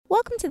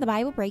Welcome to the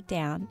Bible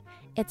Breakdown.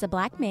 It's a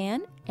black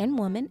man and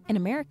woman in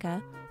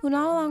America who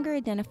no longer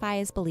identify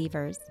as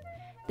believers.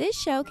 This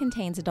show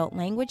contains adult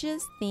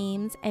languages,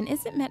 themes, and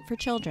isn't meant for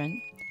children.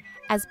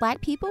 As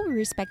black people, we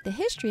respect the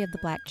history of the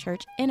black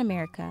church in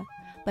America,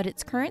 but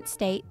its current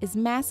state is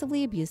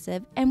massively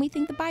abusive, and we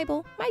think the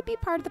Bible might be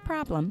part of the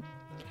problem.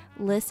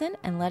 Listen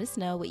and let us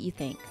know what you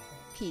think.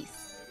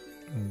 Peace.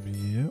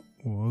 Yep,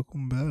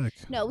 welcome back.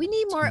 No, we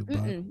need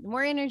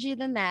more energy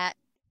than that.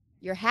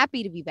 You're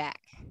happy to be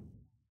back.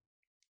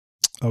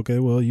 Okay,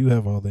 well, you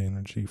have all the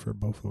energy for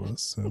both of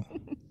us, so.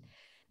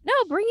 No,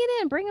 bring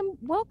it in.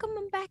 Welcome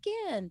them back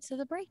in to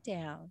the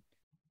breakdown.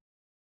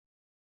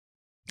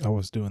 I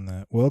was doing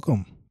that.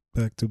 Welcome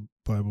back to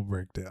Bible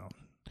Breakdown.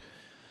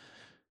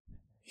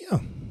 Yeah,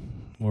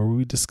 where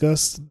we read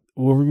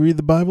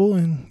the Bible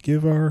and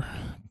give our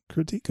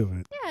critique of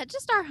it. Yeah,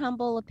 just our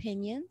humble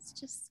opinions.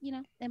 Just,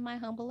 in my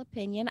humble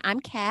opinion. I'm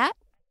Kat.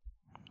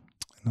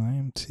 And I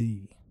am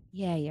T.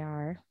 Yeah, you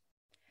are.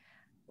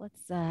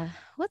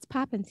 What's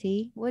poppin',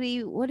 T? What do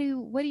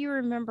you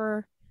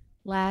remember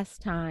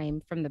last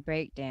time from the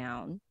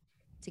breakdown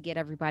to get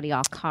everybody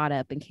all caught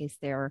up in case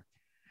they're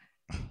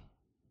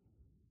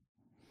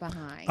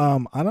behind?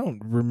 I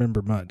don't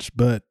remember much,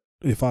 but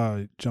if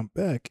I jump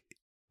back,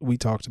 we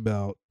talked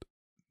about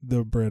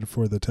the bread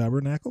for the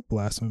tabernacle,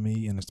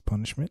 blasphemy and its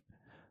punishment.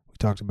 We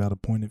talked about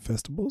appointed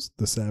festivals,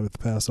 the Sabbath,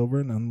 Passover,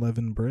 and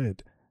unleavened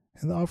bread,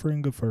 and the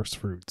offering of first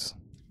fruits.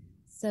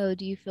 So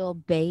do you feel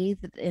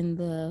bathed in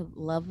the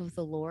love of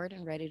the Lord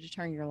and ready to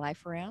turn your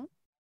life around?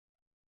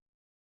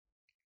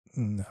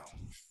 No.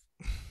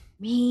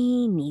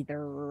 Me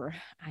neither.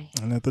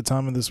 And at the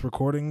time of this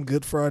recording,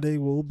 Good Friday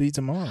will be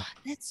tomorrow.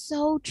 That's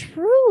so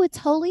true. It's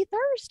Holy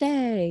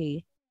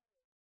Thursday.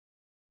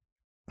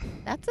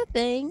 That's a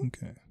thing.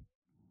 Okay.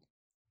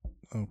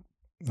 Oh,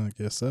 I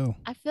guess so.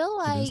 I feel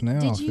like it is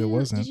now, if it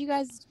wasn't. Did you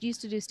guys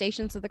used to do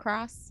Stations of the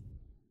Cross?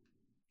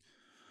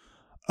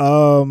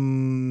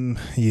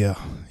 Yeah.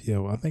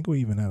 Well, I think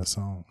we even had a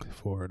song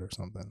for it or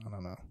something. I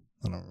don't know.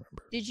 I don't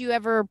remember. Did you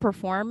ever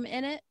perform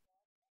in it?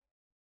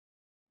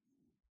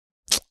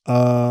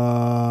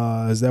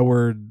 Is that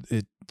where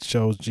it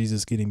shows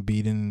Jesus getting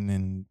beaten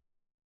and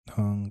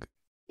hung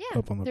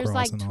up on the there's cross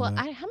like and 12.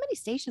 all that? How many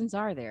stations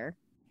are there?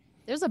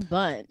 There's a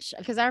bunch,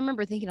 because I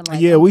remember thinking, I'm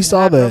like, yeah, we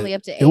saw God, that. Only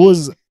up to 8.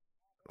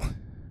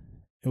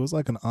 It was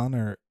like an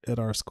honor at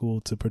our school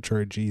to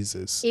portray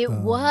Jesus. It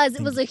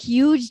was a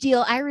huge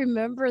deal. I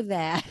remember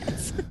that.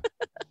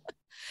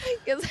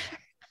 Because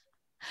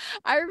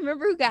I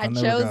remember who got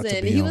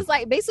chosen. He was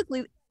like,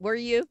 basically, were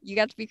you? You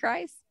got to be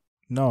Christ?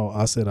 No,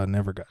 I said I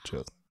never got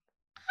chosen.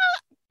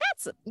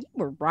 You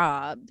were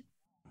robbed.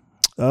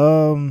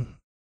 I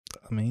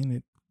mean,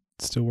 it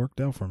still worked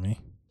out for me.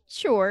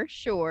 Sure.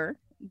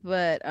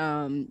 But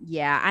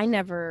I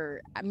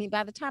never. I mean,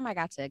 by the time I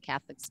got to a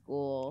Catholic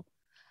school,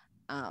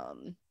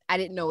 I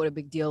didn't know what a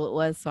big deal it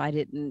was, so I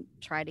didn't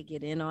try to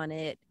get in on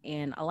it.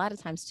 And a lot of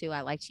times too,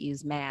 I like to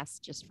use Mass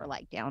just for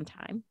like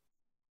downtime.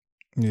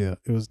 Yeah,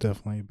 it was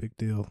definitely a big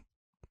deal.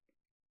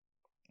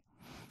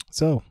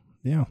 So,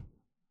 yeah.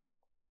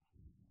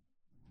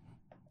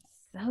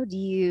 So do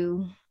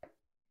you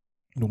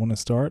want to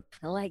start?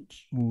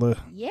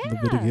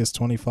 Leviticus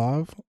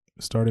 25,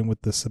 starting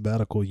with the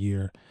sabbatical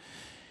year.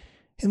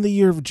 In the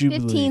year of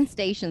Jubilee. 15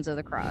 stations of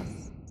the cross.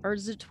 Or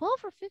is it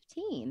 12 or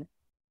 15?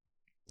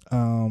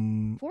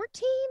 14?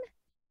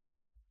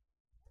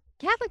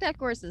 Catholic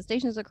Decor says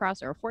Stations of the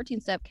Cross are a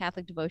 14-step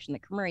Catholic devotion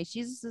that commemorates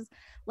Jesus'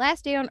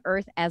 last day on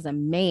earth as a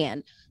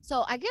man.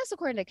 So I guess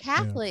according to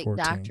Catholic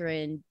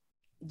doctrine,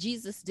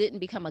 Jesus didn't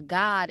become a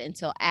god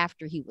until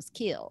after he was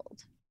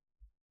killed.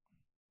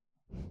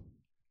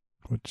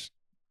 Which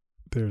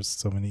there's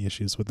so many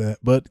issues with that.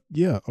 But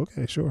yeah,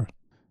 okay, sure.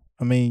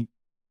 I mean,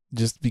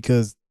 just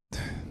because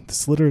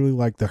it's literally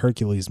like the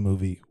Hercules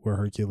movie where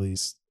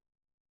Hercules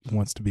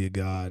wants to be a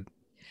god,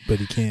 but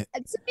he can't.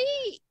 To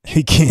me,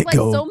 he can't like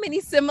go. So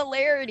many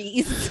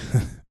similarities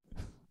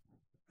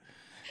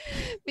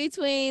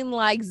between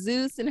like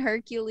Zeus and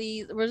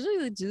Hercules. It was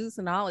really Zeus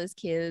and all his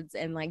kids,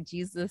 and like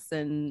Jesus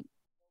and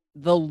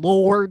the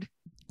Lord.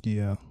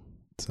 Yeah.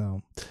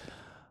 So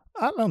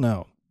I don't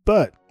know.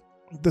 But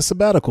the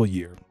sabbatical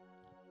year,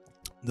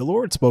 the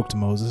Lord spoke to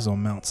Moses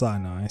on Mount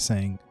Sinai,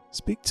 saying,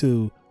 "Speak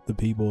to the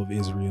people of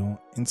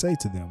Israel and say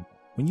to them,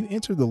 when you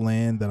enter the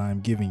land that I am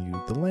giving you,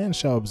 the land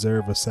shall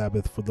observe a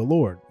Sabbath for the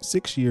Lord.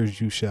 6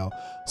 years you shall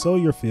sow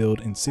your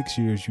field, and 6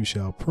 years you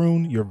shall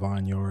prune your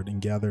vineyard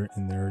and gather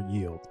in their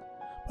yield.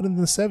 But in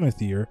the 7th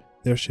year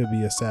there shall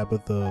be a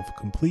Sabbath of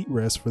complete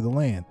rest for the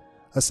land,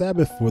 a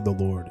Sabbath for the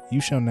Lord.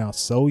 You shall not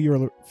sow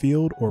your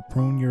field or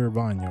prune your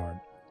vineyard.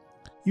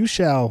 You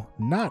shall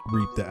not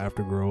reap the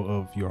afterglow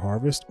of your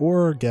harvest,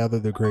 or gather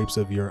the grapes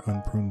of your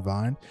unpruned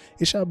vine.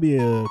 It shall be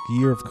a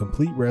year of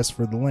complete rest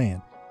for the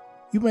land.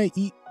 You may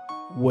eat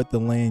what the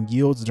land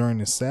yields during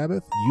the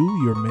Sabbath,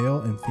 you, your male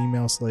and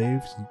female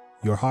slaves,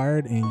 your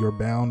hired and your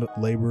bound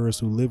laborers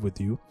who live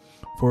with you,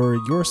 for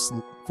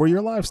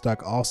your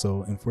livestock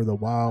also, and for the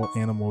wild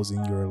animals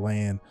in your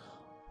land.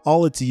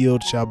 All its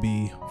yield shall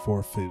be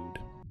for food."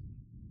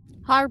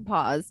 Hard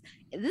pause.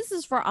 This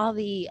is for all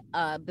the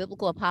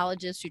biblical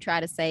apologists who try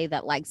to say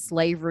that like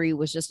slavery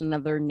was just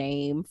another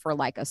name for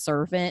like a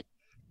servant.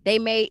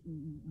 The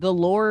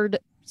Lord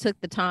took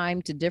the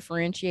time to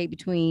differentiate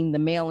between the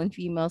male and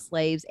female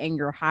slaves and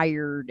your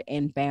hired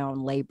and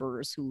bound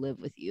laborers who live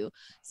with you.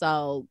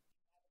 So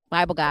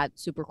Bible God,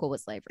 super cool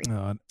with slavery.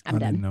 I I'm done.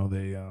 didn't know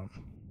they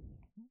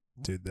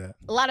did that.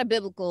 A lot of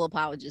biblical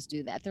apologists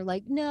do that. They're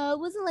like, no, it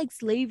wasn't like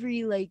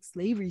slavery.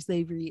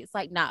 It's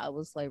like, nah, it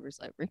was slavery.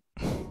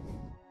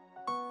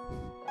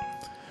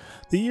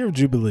 The year of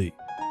Jubilee.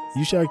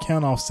 You shall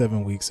count off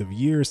 7 weeks of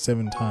years,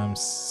 7 times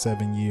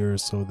 7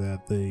 years, so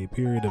that the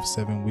period of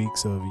 7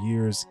 weeks of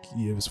years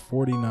gives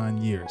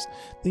 49 years.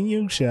 Then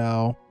you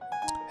shall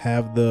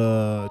have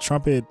the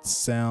trumpet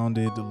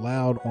sounded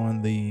loud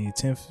on the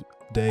 10th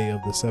day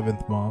of the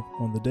 7th month.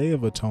 On the day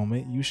of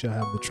atonement, you shall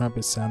have the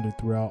trumpet sounded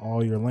throughout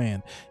all your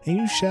land, and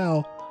you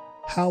shall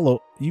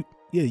hallow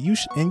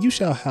you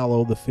shall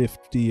hallow the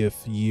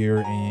 50th year,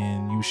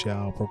 and you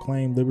shall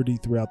proclaim liberty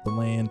throughout the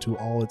land to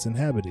all its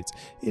inhabitants.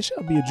 It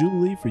shall be a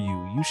jubilee for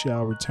you. You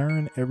shall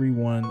return every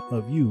one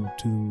of you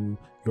to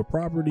your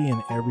property,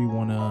 and every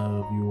one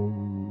of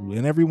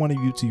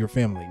you to your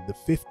family. The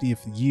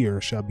 50th year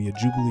shall be a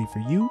jubilee for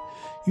you.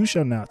 You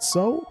shall not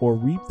sow or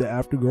reap the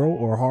aftergrowth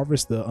or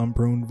harvest the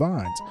unpruned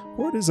vines,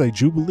 for it is a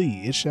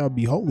jubilee. It shall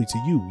be holy to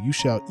you. You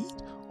shall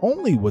eat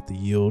only what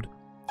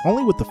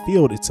the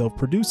field itself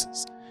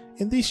produces.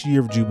 In this year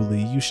of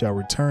Jubilee, you shall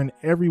return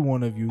every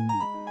one of you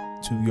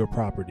to your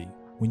property.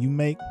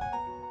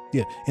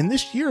 In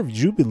this year of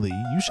Jubilee,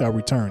 you shall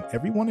return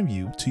every one of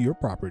you to your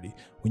property.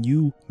 When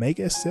you make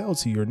a sale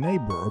to your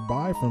neighbor or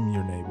buy from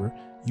your neighbor,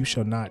 you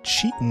shall not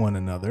cheat one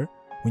another.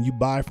 When you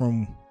buy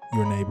from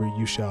your neighbor,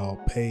 you shall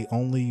pay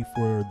only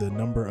for the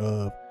number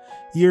of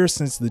years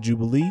since the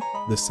Jubilee.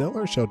 The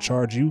seller shall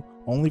charge you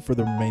only for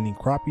the remaining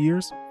crop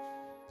years.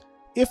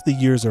 If the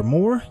years are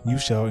more, you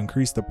shall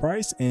increase the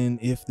price, and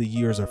if the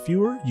years are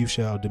fewer, you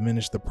shall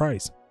diminish the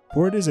price.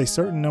 For it is a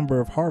certain number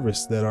of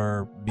harvests that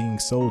are being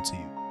sold to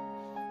you.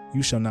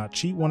 You shall not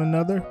cheat one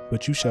another,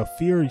 but you shall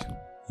fear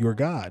your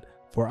God,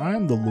 for I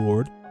am the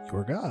Lord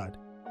your God.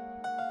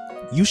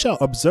 You shall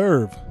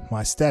observe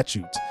my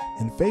statutes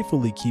and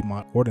faithfully keep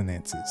my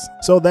ordinances,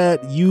 so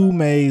that you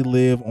may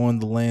live on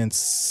the land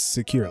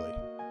securely.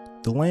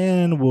 The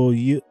land will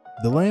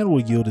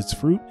yield its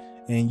fruit,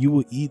 and you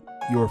will eat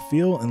your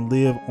fill and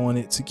live on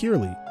it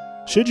securely.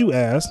 Should you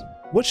ask,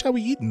 what shall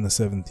we eat in the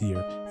 7th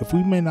year, if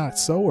we may not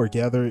sow or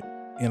gather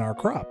in our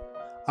crop?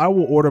 I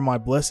will order my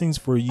blessings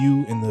for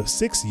you in the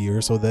 6th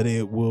year, so that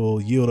it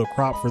will yield a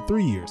crop for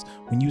 3 years.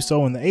 When you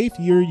sow in the 8th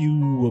year,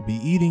 you will be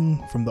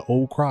eating from the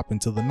old crop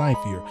until the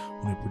 9th year.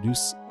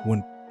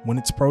 When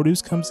its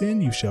produce comes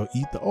in, you shall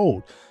eat the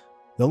old.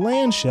 The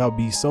land shall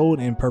be sold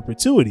in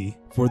perpetuity,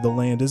 for the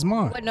land is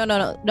mine. Wait, no.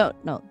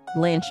 The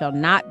land shall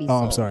not be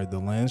sold. I'm sorry. The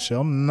land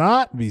shall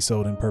not be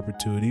sold in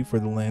perpetuity, for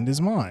the land is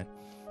mine.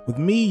 With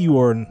me you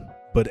are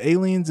but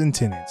aliens and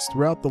tenants.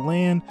 Throughout the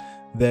land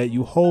that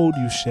you hold,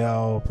 you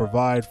shall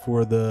provide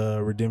for the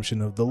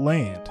redemption of the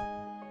land.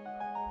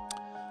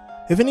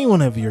 If any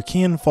one of your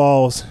kin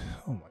falls...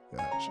 Oh my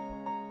gosh.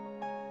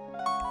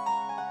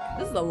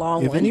 This is a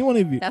long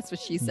one. That's what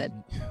she said.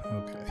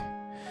 Okay.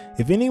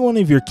 If any one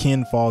of your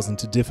kin falls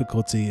into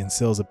difficulty and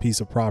sells a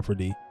piece of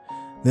property,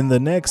 then the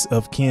next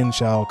of kin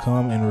shall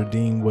come and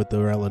redeem what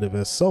the relative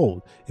has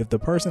sold. If the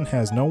person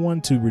has no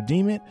one to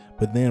redeem it,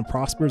 but then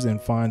prospers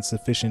and finds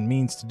sufficient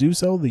means to do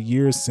so, the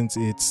year since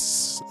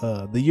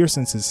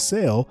its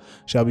sale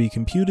shall be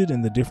computed,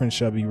 and the difference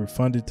shall be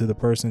refunded to the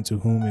person to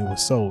whom it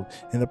was sold,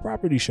 and the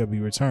property shall be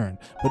returned.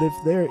 But if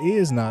there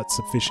is not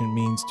sufficient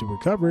means to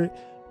recover it,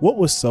 what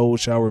was sold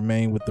shall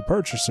remain with the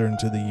purchaser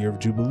until the year of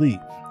Jubilee.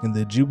 In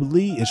the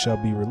Jubilee it shall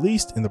be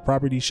released, and the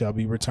property shall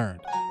be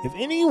returned. If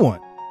anyone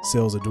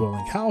sells a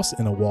dwelling house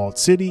in a walled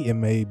city, it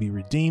may be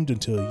redeemed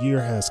until a year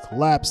has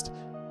elapsed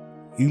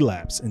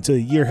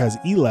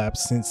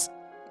since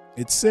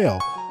its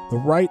sale. The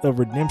right of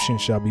redemption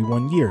shall be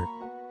 1 year.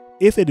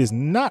 If it is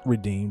not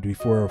redeemed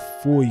before a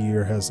full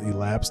year has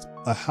elapsed,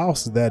 a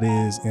house that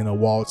is in a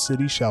walled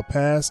city shall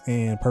pass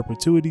in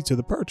perpetuity to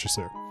the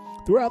purchaser.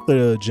 Throughout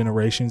the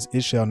generations,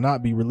 it shall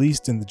not be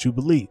released in the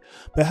Jubilee,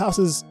 but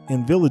houses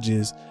in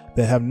villages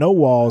that have no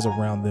walls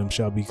around them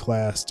shall be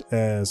classed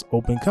as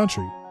open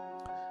country.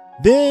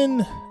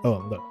 Then,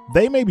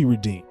 they may be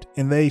redeemed,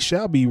 and they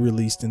shall be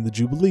released in the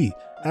Jubilee.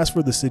 As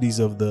for the cities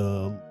of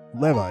the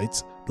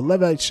Levites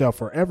shall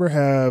forever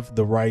have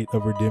the right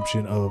of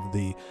redemption of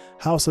the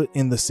house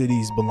in the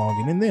cities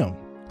belonging in them.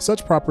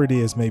 Such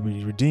property as may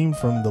be redeemed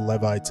from the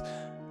Levites'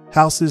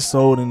 houses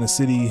sold in the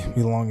city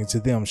belonging to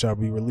them shall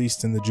be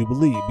released in the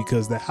Jubilee,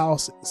 because the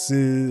houses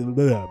in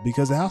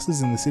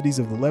the cities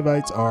of the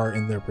Levites are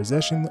in their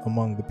possession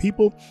among the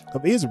people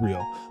of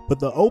Israel.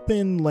 But the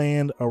open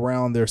land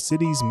around their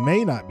cities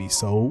may not be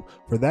sold,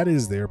 for that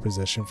is their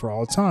possession for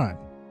all time.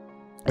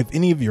 If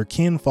any of your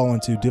kin fall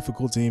into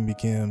difficulty and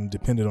become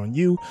dependent on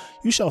you,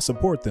 you shall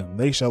support them.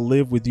 They shall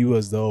live with you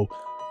as though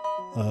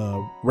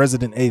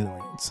resident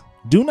aliens.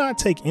 Do not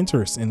take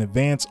interest in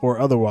advance or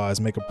otherwise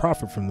make a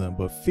profit from them,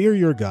 but fear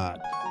your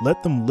God.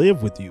 Let them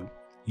live with you.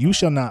 You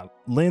shall not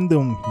lend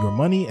them your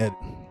money at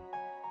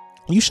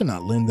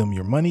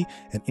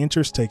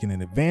interest taken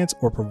in advance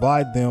or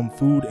provide them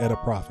food at a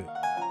profit.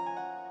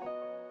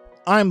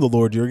 I am the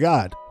Lord your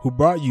God, who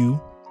brought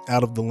you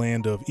out of the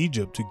land of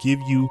Egypt to give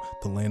you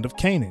the land of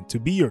Canaan to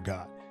be your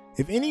God.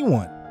 If any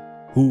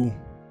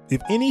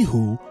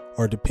who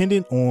are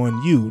dependent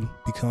on you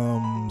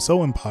become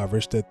so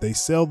impoverished that they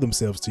sell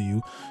themselves to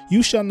you,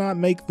 you shall not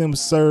make them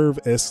serve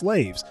as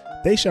slaves.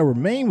 They shall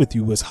remain with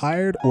you as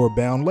hired or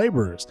bound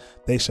laborers.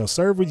 They shall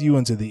serve with you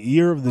until the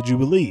year of the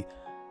Jubilee.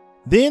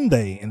 Then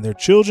they and their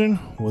children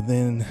with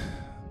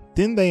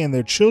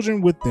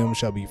them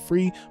shall be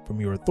free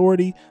from your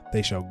authority.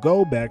 They shall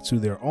go back to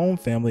their own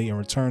family and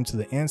return to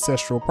the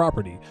ancestral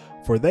property.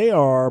 For they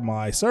are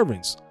my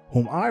servants,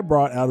 whom I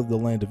brought out of the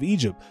land of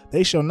Egypt.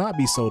 They shall not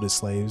be sold as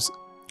slaves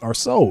are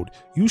sold.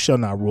 You shall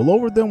not rule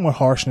over them with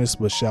harshness,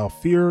 but shall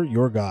fear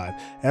your God.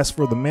 As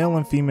for the male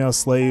and female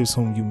slaves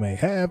whom you may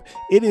have,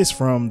 it is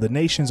from the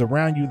nations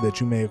around you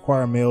that you may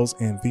acquire male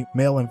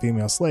and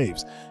female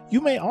slaves. You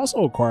may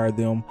also acquire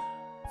them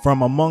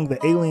from among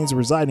the aliens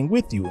residing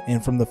with you,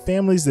 and from the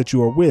families that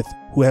you are with,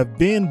 who have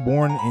been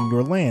born in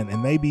your land,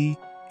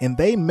 and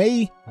they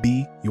may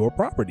be your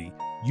property.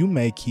 You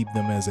may keep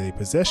them as a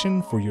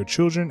possession for your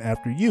children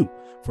after you,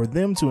 for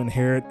them to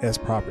inherit as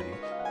property.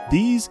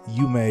 These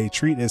you may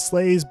treat as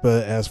slaves,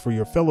 but as for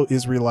your fellow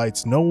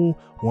Israelites, no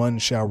one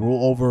shall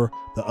rule over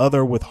the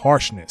other with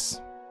harshness.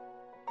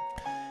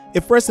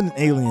 If resident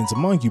aliens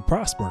among you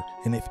prosper,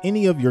 and if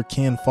any of your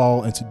kin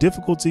fall into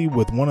difficulty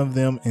with one of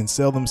them and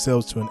sell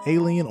themselves to an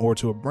alien or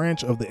to a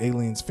branch of the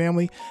alien's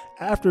family,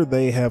 after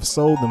they have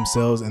sold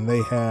themselves and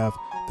they have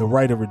the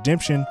right of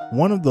redemption,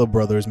 one of the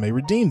brothers may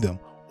redeem them,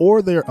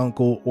 or their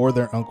uncle or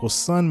their uncle's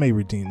son may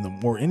redeem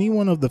them, or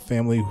anyone of the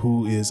family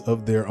who is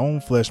of their own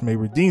flesh may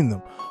redeem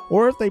them.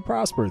 Or if they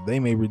prosper, they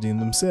may redeem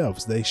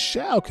themselves. They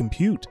shall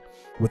compute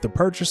with the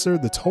purchaser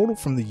the total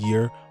from the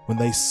year when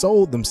they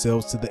sold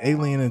themselves to the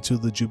alien until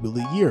the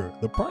Jubilee year.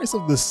 The price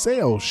of the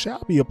sale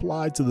shall be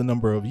applied to the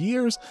number of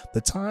years.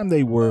 The time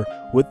they were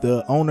with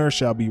the owner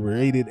shall be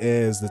rated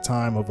as the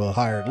time of a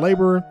hired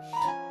laborer.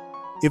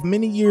 If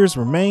many years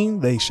remain,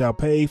 they shall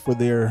pay for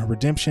their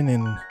redemption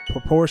in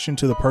proportion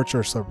to the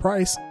purchaser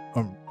price.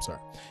 If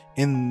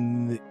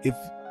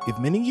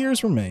many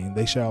years remain,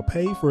 they shall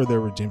pay for their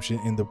redemption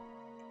in the.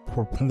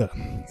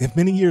 If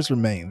many years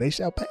remain, they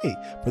shall pay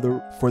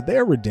for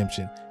their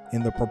redemption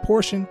in the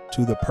proportion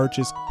to the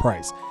purchase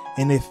price.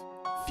 And if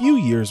few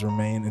years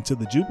remain until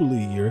the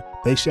Jubilee year,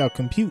 they shall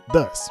compute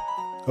thus.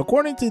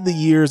 According to the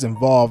years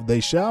involved, they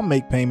shall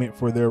make payment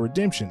for their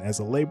redemption. As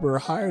a laborer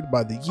hired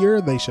by the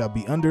year, they shall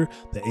be under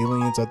the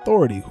alien's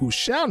authority, who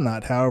shall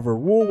not, however,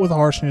 rule with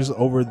harshness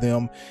over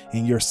them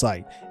in your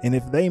sight. And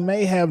if they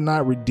may have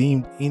not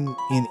redeemed in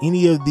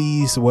any of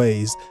these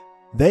ways,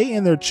 they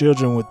and their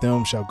children with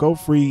them shall go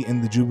free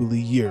in the Jubilee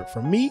year.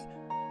 For me,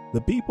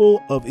 the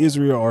people of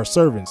Israel are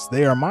servants.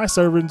 They are my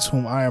servants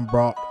whom I am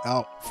brought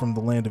out from the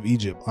land of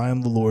Egypt. I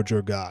am the Lord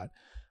your God.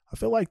 I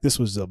feel like this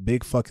was a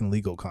big fucking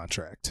legal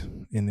contract,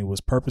 and it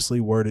was purposely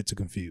worded to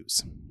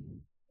confuse.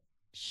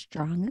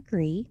 Strong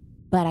agree.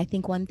 But I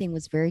think one thing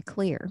was very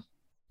clear.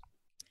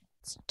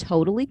 It's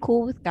totally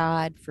cool with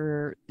God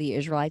for the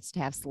Israelites to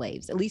have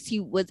slaves. At least he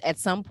was at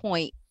some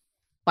point,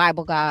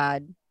 Bible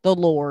God, the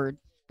Lord,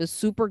 the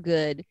super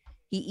good.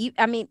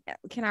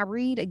 Can I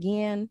read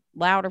again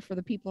louder for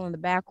the people in the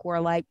back who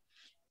are like,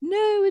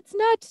 no, it's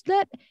not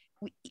that.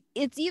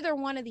 It's either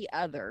one or the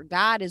other.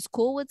 God is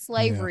cool with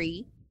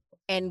slavery. Yeah.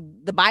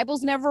 And the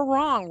Bible's never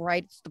wrong,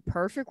 right? It's the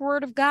perfect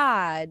word of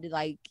God,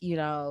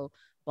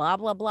 blah,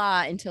 blah,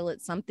 blah, until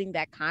it's something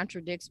that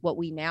contradicts what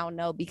we now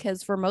know.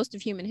 Because for most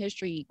of human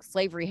history,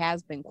 slavery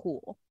has been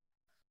cool.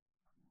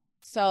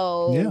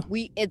 So yeah.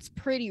 It's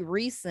pretty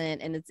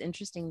recent. And it's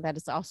interesting that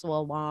it's also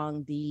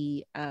along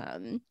the,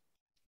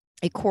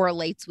 it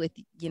correlates with,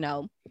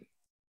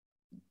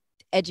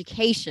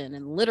 education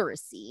and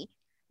literacy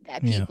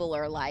that people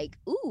are like,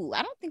 ooh,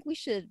 I don't think we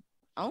should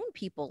own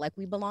people like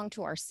we belong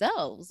to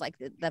ourselves, like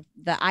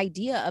the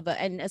idea of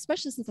and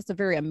especially since it's a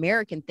very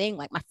American thing,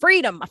 like my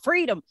freedom,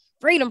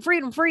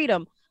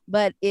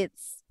 but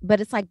it's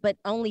like, but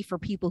only for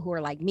people who are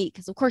like me,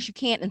 because of course you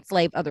can't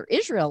enslave other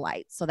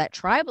Israelites. So that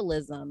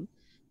tribalism,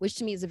 which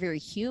to me is a very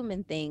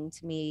human thing,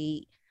 to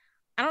me,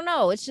 I don't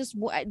know, it's just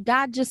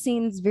God just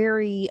seems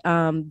very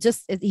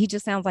he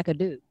just sounds like a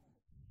dude.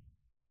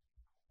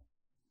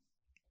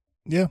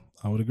 Yeah,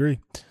 I would agree.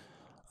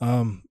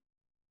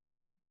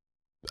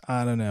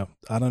 I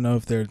don't know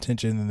if their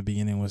intention in the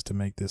beginning was to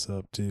make this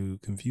up to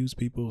confuse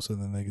people, so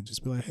then they could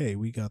just be like, hey,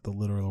 we got the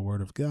literal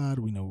word of God.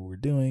 We know what we're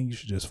doing. You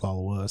should just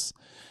follow us.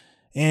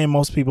 And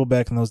most people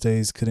back in those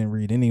days couldn't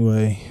read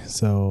anyway.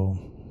 So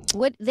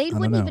they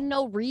wouldn't even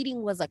know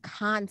reading was a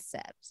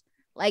concept.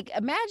 Like,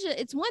 imagine,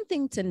 it's one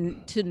thing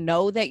to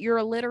know that you're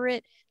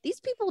illiterate. These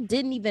people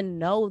didn't even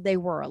know they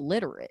were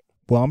illiterate.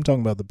 Well, I'm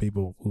talking about the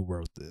people who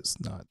wrote this,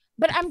 not.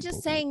 But I'm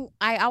just saying,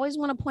 I always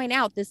want to point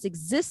out this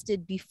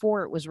existed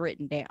before it was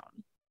written down.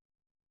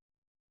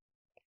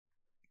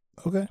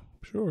 Okay,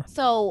 sure.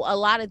 So a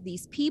lot of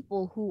these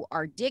people who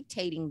are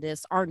dictating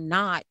this are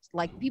not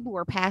like people who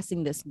are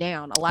passing this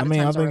down. A lot of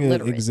times I think are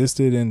illiterate. it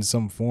existed in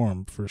some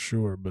form for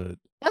sure, but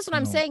that's what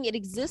I'm saying. It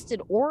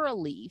existed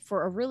orally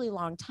for a really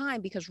long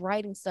time because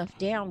writing stuff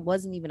down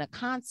wasn't even a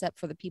concept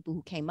for the people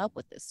who came up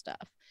with this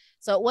stuff.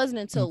 So it wasn't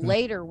until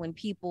later when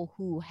people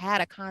who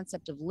had a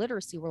concept of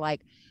literacy were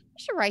like, we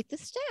should write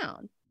this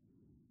down.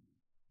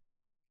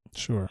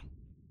 Sure.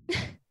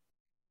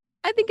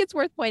 I think it's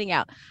worth pointing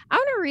out. I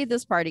want to read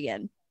this part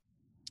again.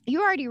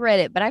 You already read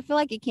it, but I feel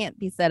like it can't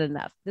be said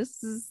enough.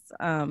 This is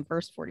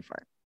verse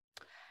 44.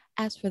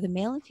 As for the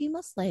male and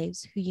female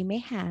slaves who you may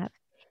have,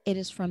 it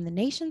is from the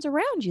nations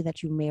around you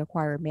that you may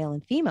acquire male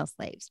and female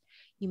slaves.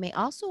 You may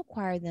also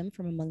acquire them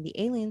from among the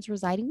aliens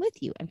residing with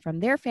you and from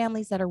their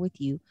families that are with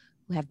you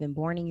who have been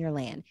born in your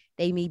land.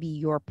 They may be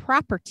your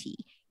property.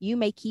 You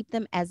may keep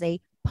them as a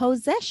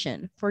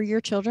possession for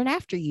your children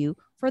after you,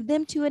 for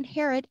them to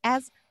inherit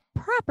as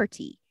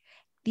property.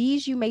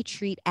 These you may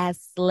treat as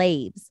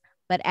slaves,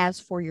 but as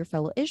for your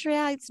fellow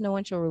Israelites, no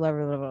one shall rule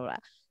over, blah, blah, blah.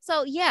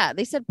 So yeah,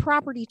 they said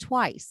property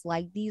twice.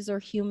 Like these are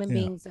human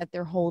beings that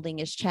they're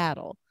holding as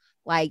chattel.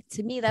 Like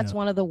to me, that's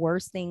one of the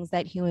worst things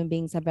that human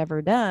beings have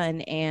ever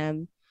done.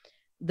 And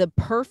the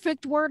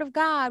perfect word of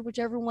God, which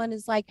everyone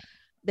is like,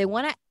 they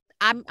want to,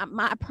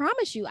 I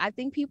promise you, I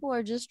think people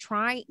are just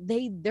trying,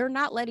 they're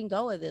not letting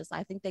go of this.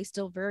 I think they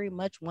still very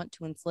much want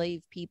to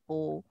enslave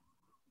people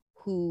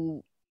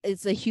who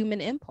it's a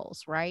human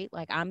impulse, right?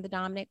 Like I'm the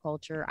dominant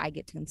culture. I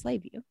get to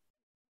enslave you.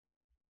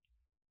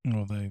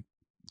 Well, they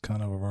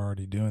kind of are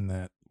already doing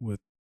that with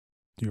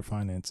your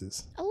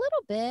finances. A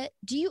little bit.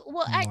 Do you?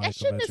 Well, I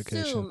shouldn't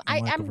assume.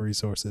 Lack of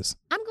resources.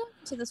 I'm going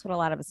into this with a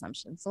lot of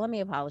assumptions, so let me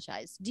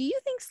apologize. Do you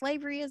think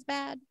slavery is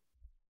bad?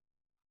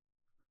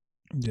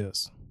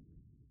 Yes.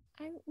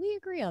 We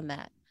agree on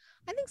that.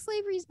 I think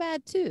slavery is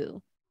bad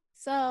too.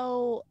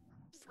 So,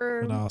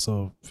 but I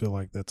also feel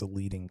like that's a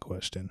leading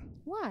question.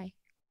 Why?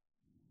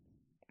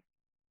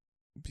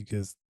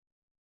 Because,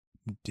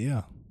 it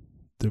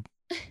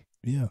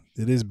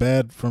is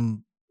bad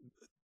from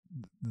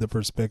the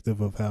perspective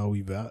of how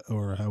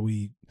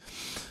we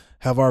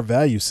have our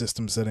value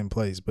system set in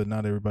place, but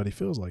not everybody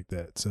feels like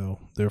that. So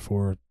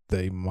therefore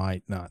they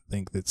might not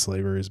think that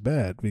slavery is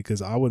bad,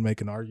 because I would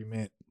make an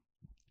argument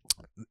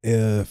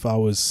if I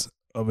was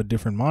of a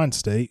different mind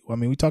state. I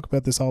mean, we talk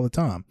about this all the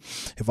time.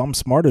 If I'm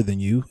smarter than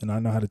you and I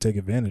know how to take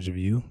advantage of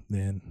you,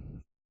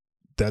 then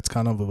that's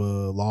kind of a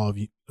law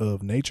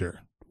of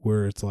nature,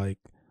 where it's like,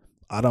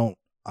 I don't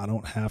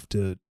have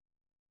to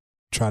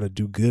try to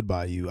do good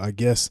by you. I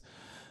guess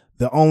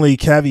the only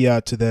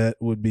caveat to that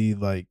would be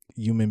like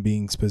human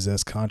beings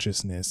possess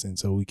consciousness, and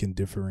so we can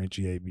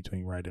differentiate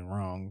between right and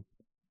wrong.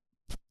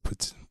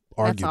 That's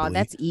all.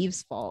 That's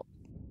Eve's fault.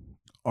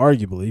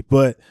 Arguably,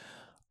 but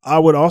I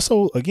would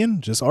also,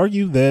 again, just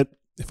argue that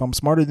if I'm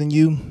smarter than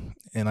you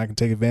and I can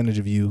take advantage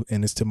of you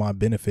and it's to my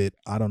benefit,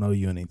 I don't owe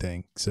you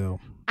anything. So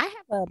I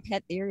have a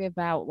pet theory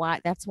about why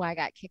I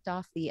got kicked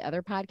off the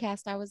other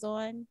podcast I was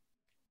on.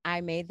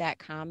 I made that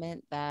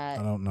comment that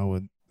I don't know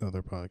what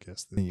other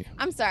podcast.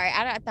 I'm sorry.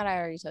 I thought I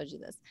already told you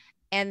this.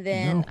 And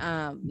then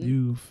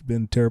you've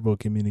been terrible at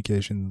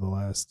communication the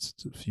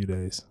last few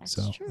days. That's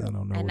so true. I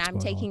don't know. And I'm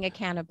taking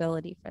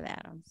accountability for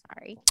that. I'm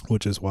sorry.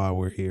 Which is why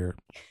we're here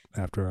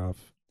after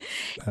I've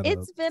had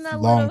it's been a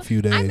long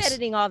few days. I'm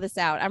editing all this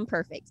out. I'm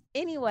perfect.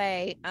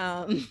 Anyway,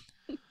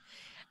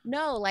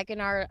 no, like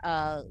in our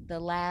the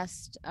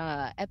last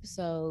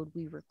episode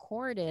we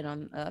recorded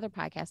on the other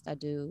podcast I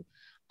do,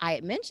 I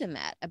had mentioned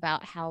that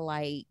about how,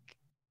 like,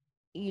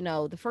 you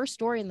know, the first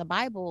story in the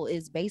Bible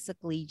is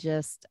basically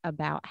just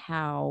about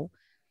how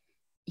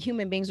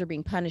human beings are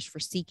being punished for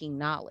seeking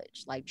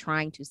knowledge, like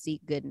trying to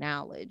seek good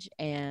knowledge.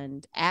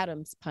 And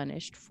Adam's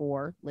punished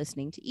for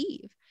listening to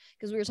Eve,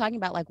 because we were talking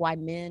about like why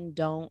men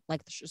don't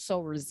like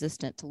so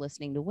resistant to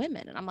listening to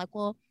women. And I'm like,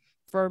 well,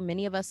 for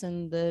many of us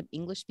in the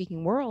English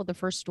speaking world, the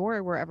first story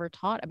we're ever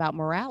taught about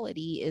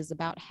morality is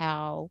about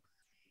how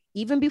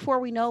even before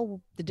we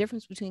know the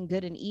difference between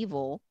good and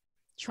evil,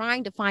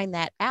 trying to find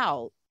that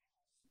out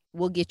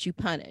will get you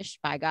punished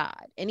by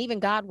God. And even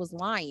God was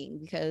lying,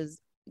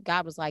 because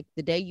God was like,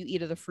 the day you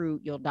eat of the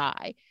fruit, you'll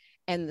die.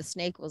 And the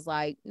snake was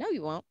like, no,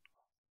 you won't.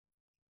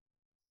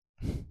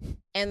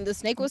 And the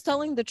snake was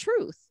telling the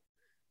truth.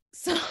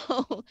 So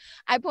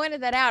I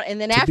pointed that out. And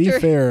then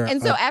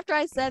after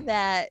I said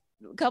that,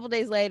 a couple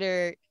days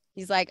later,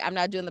 he's like, I'm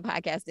not doing the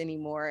podcast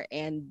anymore,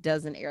 and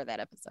doesn't air that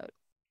episode.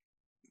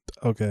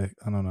 Okay.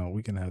 I don't know.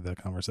 We can have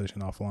that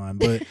conversation offline.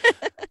 But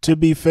to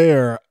be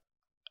fair,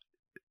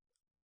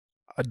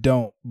 I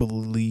don't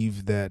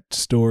believe that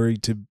story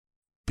to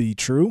be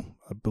true.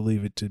 I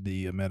believe it to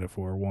be a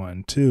metaphor.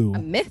 1, 2,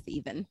 a myth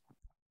even.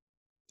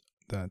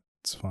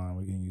 That's fine.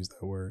 We can use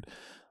that word.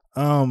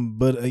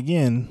 But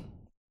again,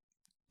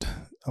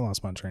 I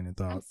lost my train of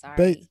thought. I'm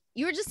sorry.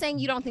 You were just saying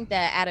you don't think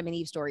that Adam and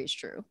Eve story is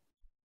true.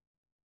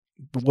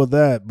 Well,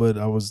 that, but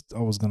I was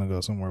gonna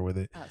go somewhere with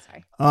it. Oh,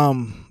 sorry.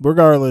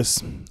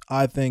 Regardless,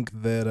 I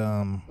think that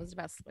Was it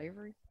about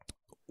slavery?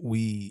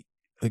 we,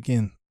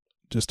 again,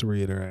 just to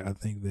reiterate, I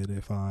think that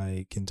if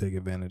I can take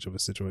advantage of a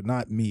situation,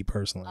 not me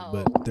personally,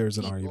 but there's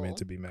an argument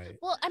to be made.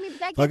 Well, I mean,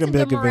 that If I gets can into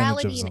take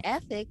advantage of morality and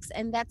ethics,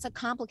 and that's a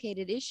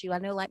complicated issue. I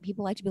know, like,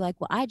 people like to be like,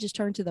 "Well, I just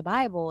turned to the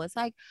Bible." It's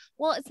like,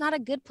 well, it's not a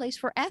good place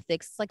for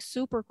ethics. It's like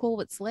super cool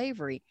with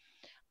slavery,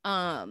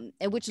 and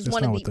which is That's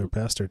one not of what their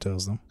pastor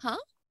tells them. huh?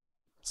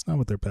 It's not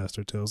what their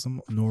pastor tells them,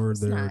 nor It's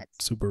their not.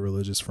 super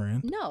religious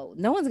friend. No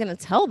one's gonna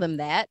tell them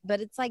that, but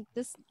it's like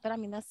this. But I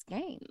mean, that's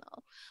game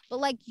though.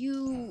 But like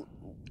you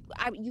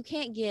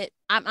can't get.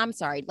 I'm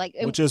sorry. Like,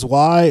 Which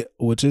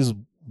is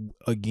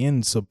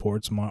again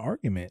supports my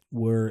argument.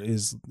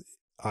 Whereas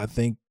I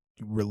think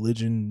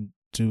religion,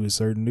 to a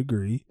certain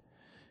degree,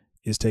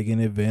 is taking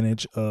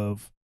advantage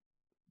of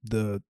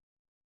the,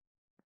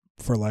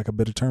 for lack of a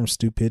better term,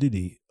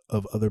 stupidity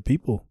of other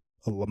people,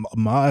 a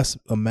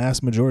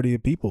mass majority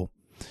of people.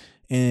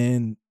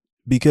 And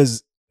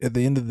because at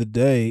the end of the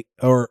day,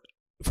 or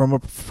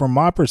from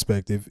my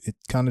perspective, it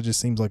kind of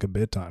just seems like a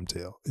bedtime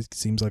tale. It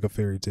seems like a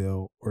fairy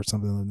tale or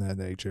something of that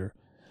nature.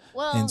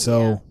 well, And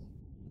so,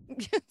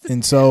 yeah.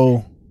 and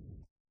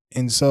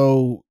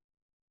so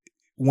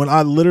when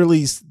I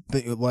literally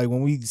think, like,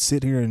 when we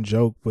sit here and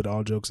joke, but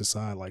all jokes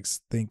aside, like,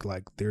 think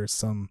like there's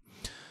some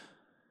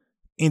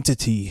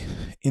entity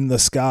in the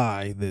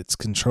sky that's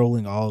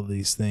controlling all of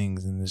these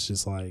things, and it's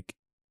just like,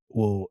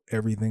 well,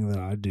 everything that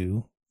I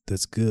do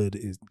that's good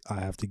is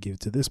I have to give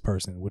to this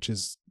person, which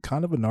is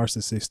kind of a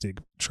narcissistic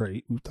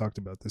trait. We've talked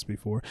about this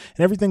before.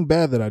 And everything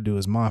bad that I do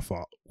is my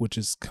fault, which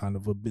is kind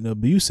of an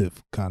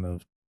abusive kind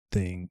of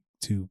thing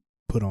to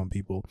put on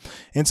people.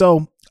 And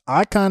so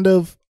I kind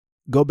of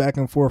go back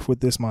and forth with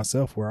this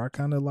myself, where I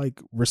kind of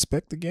like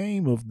respect the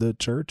game of the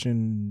church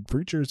and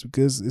preachers,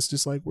 because it's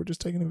just like, we're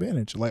just taking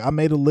advantage. Like, I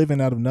made a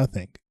living out of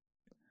nothing.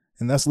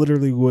 And that's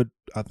literally what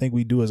I think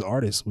we do as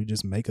artists. We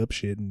just make up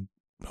shit and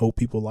hope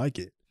people like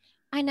it.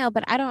 I know,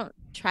 but I don't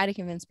try to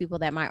convince people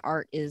that my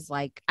art is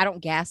like, I don't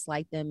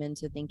gaslight them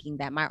into thinking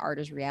that my art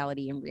is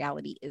reality and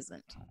reality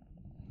isn't.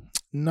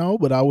 No,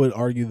 but I would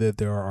argue that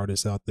there are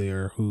artists out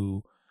there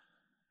who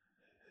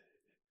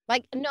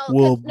like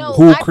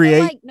who create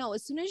like, no,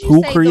 as soon as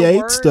you say create the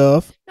word,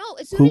 stuff. No,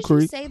 as soon as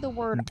you say the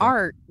word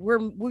art,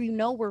 we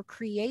know we're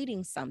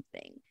creating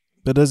something.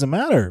 But it doesn't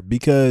matter,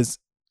 because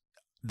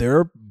there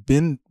have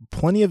been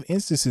plenty of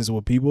instances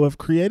where people have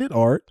created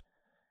art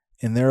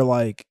and they're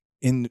like,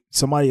 and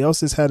somebody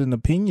else has had an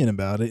opinion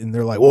about it, and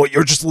they're like, well,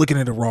 you're just looking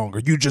at it wrong, or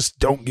you just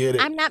don't get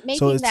it. I'm not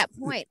making that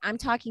point. I'm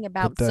talking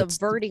about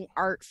subverting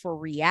art for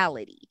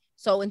reality.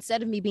 So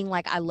instead of me being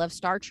like, I love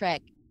Star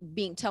Trek,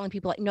 telling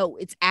people like, no,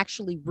 it's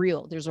actually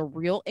real. There's a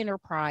real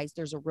Enterprise.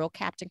 There's a real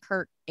Captain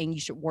Kirk, and you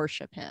should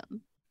worship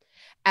him.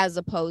 As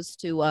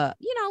opposed to,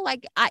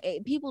 like,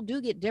 people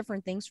do get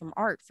different things from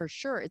art, for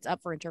sure. It's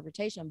up for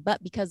interpretation,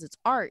 but because it's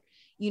art,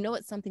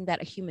 it's something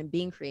that a human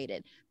being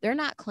created. They're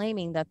not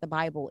claiming that the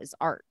Bible is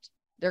art.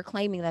 They're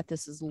claiming that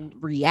this is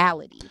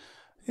reality.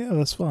 Yeah,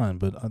 that's fine,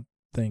 but I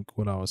think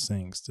what I was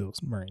saying still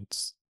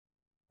remains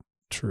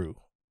true.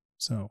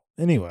 So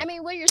anyway, I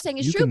mean, what you're saying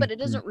is true, but it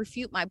doesn't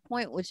refute my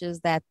point, which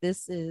is that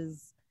this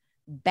is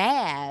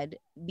bad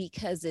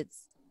because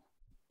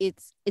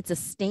it's a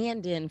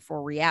stand-in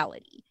for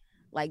reality.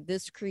 Like,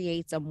 this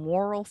creates a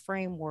moral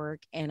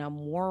framework and a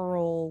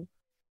moral,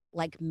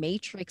 like,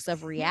 matrix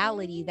of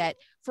reality that,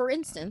 for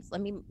instance,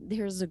 this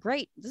is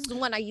the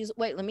one I use.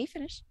 Wait, let me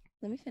finish.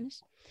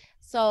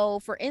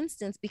 So, for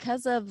instance,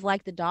 because of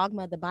like the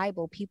dogma of the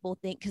Bible, people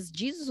think, because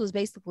Jesus was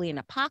basically an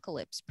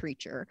apocalypse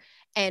preacher,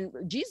 and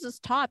Jesus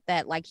taught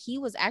that like he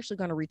was actually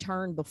going to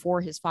return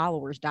before his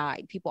followers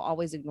died. People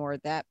always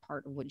ignored that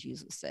part of what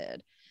Jesus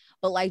said.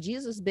 But like,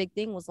 Jesus' big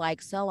thing was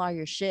like, sell all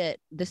your shit.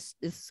 This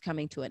is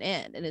coming to an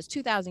end. And it's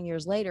 2,000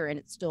 years later and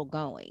it's still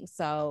going.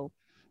 So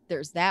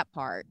there's that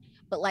part.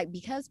 But like,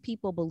 because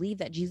people believe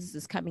that Jesus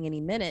is coming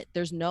any minute,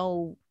 there's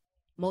no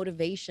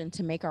motivation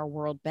to make our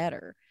world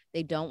better.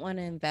 They don't want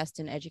to invest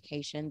in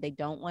education. They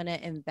don't want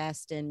to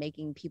invest in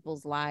making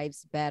people's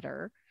lives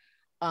better.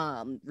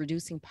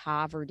 Reducing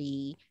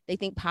poverty. They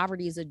think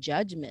poverty is a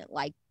judgment,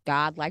 like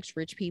God likes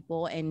rich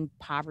people and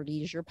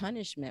poverty is your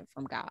punishment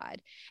from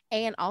God.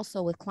 And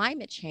also with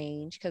climate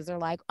change, because they're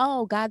like,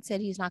 oh, God said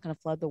he's not going to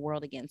flood the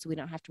world again, so we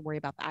don't have to worry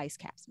about the ice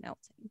caps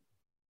melting.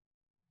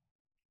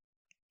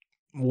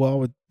 Well, I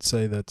would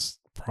say that's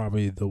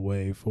probably the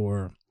way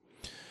for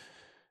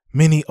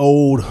many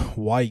old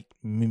white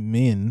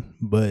men,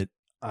 but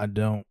I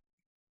don't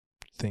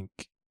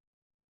think,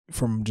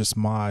 from just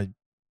my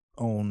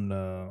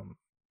own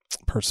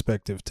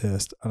perspective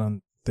test, I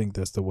don't think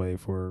that's the way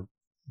for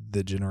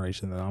the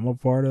generation that I'm a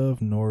part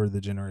of, nor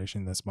the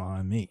generation that's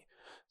behind me.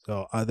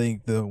 So I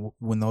think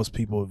when those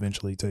people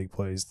eventually take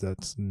place,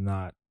 that's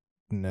not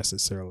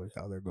necessarily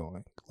how they're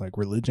going. Like,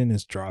 religion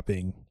is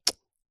dropping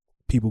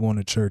people going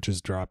to church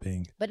is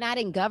dropping. But not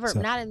in government,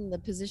 So- not in the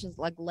positions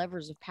like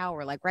levers of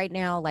power. Like right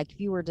now, like if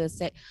you were to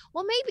say,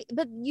 well, maybe,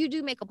 but you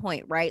do make a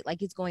point, right?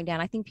 Like it's going down.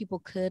 I think people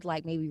could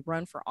like maybe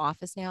run for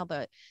office now,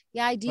 but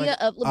the idea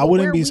Like, of I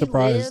wouldn't where be we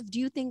surprised. live, do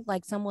you think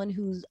like someone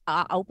who's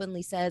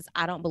openly says,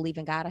 I don't believe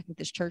in God, I think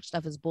this church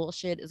stuff is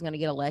bullshit, is going to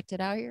get elected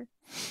out here?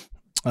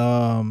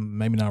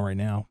 Maybe not right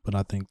now, but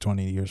I think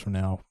 20 years from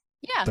now,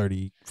 Yeah.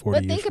 30, 40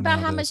 But years think from about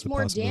now, how that's much a more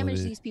damage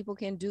possibility. these people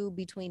can do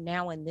between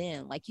now and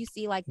then. Like you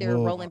see, like they're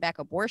Well, rolling back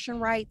abortion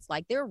rights.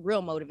 Like they're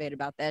real motivated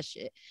about that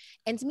shit.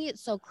 And to me,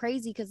 it's so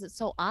crazy because it's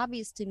so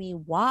obvious to me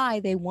why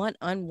they want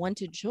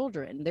unwanted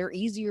children. They're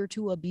easier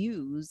to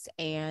abuse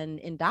and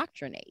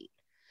indoctrinate.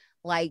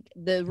 Like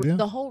Yeah.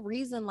 the whole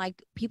reason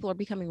like people are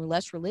becoming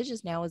less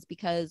religious now is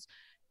because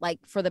like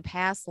for the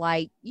past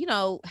like, you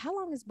know, how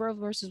long is Roe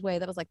versus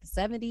Wade? That was like the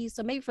 70s.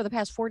 So maybe for the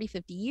past 40,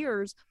 50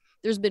 years,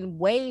 there's been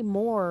way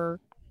more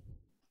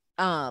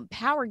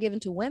power given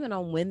to women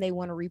on when they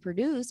want to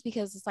reproduce,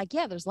 because it's like,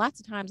 yeah, there's lots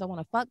of times I want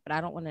to fuck, but I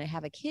don't want to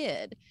have a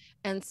kid.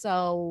 And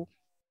so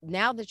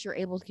now that you're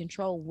able to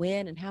control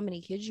when and how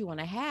many kids you want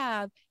to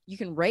have, you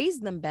can raise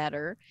them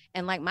better.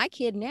 And like my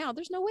kid now,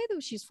 there's no way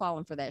that she's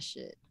falling for that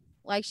shit.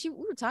 Like we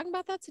were talking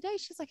about that today.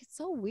 She's like, it's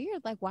so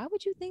weird. Like, why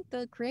would you think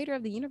the creator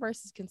of the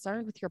universe is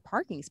concerned with your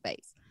parking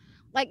space?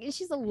 Like, and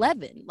she's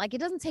 11. Like, it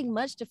doesn't take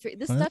much to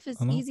this What? stuff is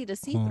I don't- easy to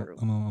see through.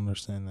 I don't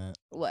understand that.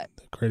 What?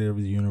 The creator of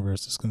the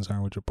universe is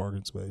concerned with your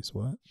parking space.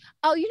 What?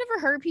 Oh, you never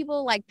heard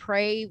people like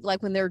pray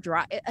like when they're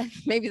dry?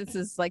 Maybe this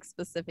is like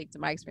specific to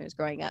my experience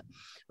growing up,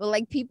 but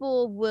like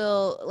people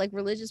will like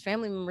religious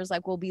family members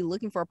like will be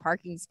looking for a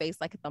parking space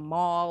like at the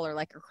mall or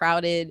like a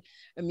crowded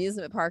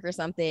amusement park or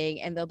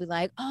something, and they'll be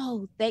like,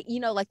 oh, they, you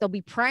know, like they'll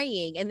be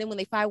praying, and then when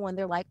they find one,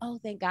 they're like, oh,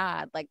 thank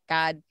God, like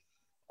God.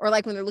 Or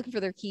like when they're looking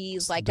for their keys,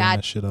 It's like the God.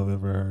 dumbest shit I've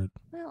ever heard.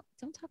 Well,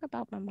 don't talk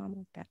about my mom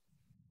like that.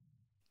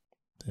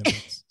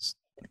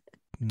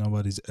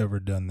 Nobody's ever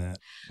done that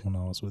when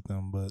I was with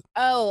them, but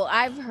Oh,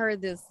 I've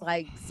heard this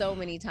like so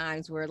many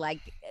times where like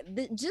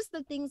just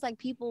the things like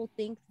people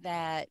think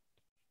that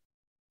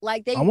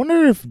like they I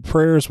wonder if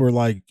prayers were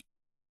like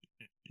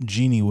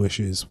genie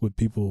wishes. Would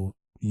people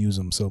use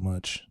them so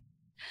much?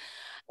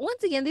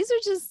 once again, these are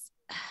just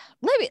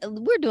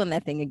we're doing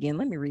that thing again.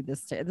 Let me read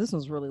this. This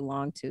one's really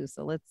long too.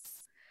 So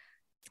let's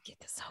get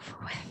this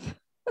over with.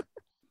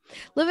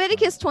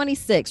 Leviticus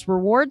 26,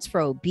 rewards for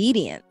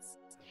obedience.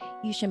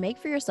 You shall make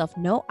for yourself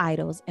no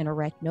idols and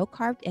erect no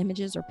carved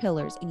images or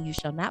pillars, and you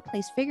shall not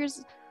place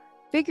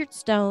figured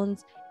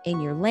stones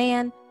in your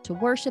land to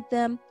worship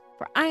them,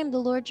 for I am the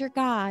Lord your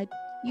God.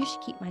 You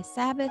should keep my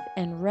Sabbath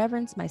and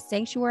reverence my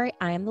sanctuary.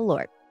 I am the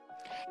Lord.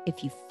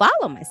 If you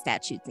follow my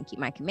statutes and keep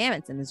my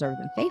commandments and observe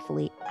them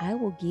faithfully, I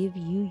will give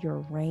you your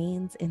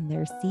rains in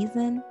their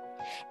season,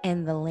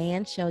 and the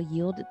land shall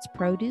yield its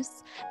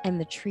produce, and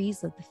the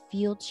trees of the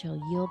field shall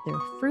yield their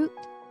fruit.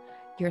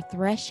 Your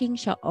threshing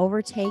shall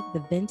overtake the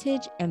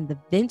vintage, and the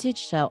vintage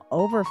shall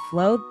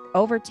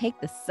overtake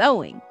the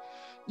sowing.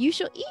 You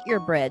shall eat your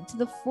bread to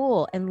the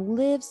full and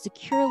live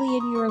securely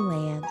in your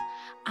land.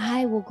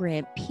 I will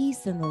grant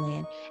peace in the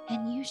land,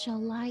 and you shall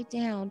lie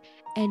down,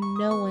 and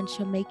no one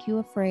shall make you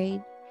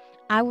afraid.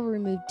 I will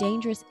remove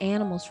dangerous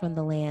animals from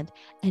the land,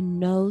 and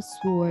no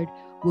sword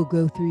will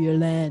go through your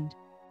land.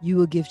 You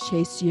will give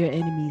chase to your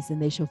enemies,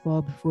 and they shall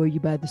fall before you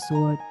by the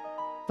sword.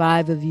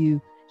 5 of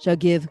you shall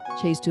give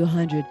chase to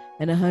 100,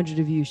 and 100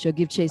 of you shall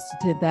give chase to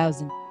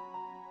 10,000.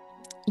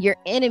 Your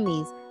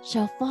enemies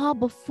shall fall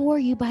before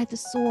you by the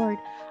sword.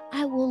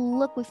 I will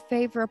look with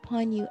favor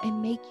upon you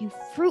and make you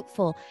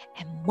fruitful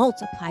and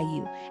multiply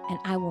you, and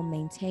I will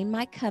maintain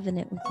my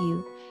covenant with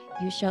you.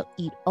 You shall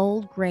eat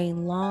old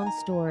grain long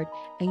stored,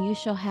 and you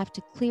shall have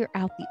to clear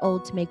out the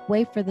old to make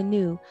way for the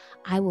new.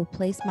 I will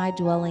place my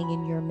dwelling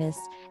in your midst,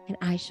 and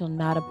I shall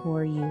not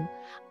abhor you.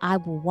 I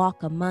will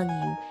walk among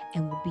you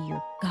and will be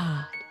your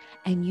God,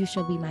 and you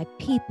shall be my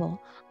people.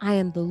 I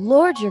am the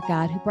Lord your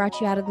God who brought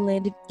you out of the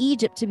land of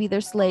Egypt to be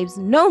their slaves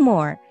no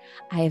more.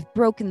 I have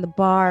broken the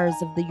bars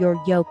of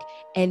your yoke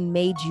and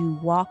made you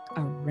walk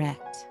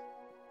erect.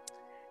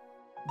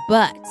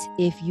 But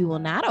if you will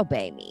not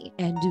obey me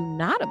and do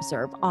not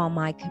observe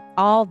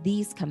all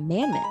these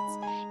commandments,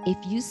 if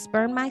you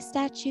spurn my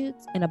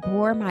statutes and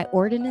abhor my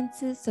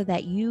ordinances so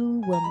that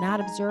you will not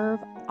observe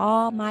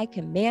all my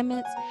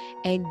commandments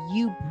and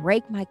you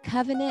break my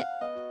covenant,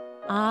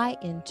 I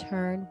in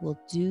turn will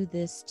do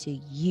this to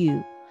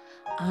you.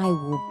 I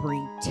will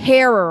bring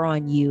terror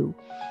on you,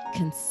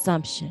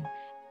 consumption,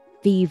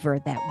 fever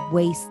that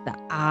wastes the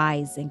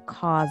eyes and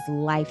cause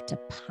life to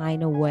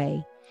pine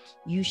away.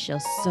 You shall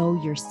sow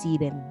your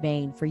seed in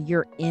vain, for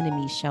your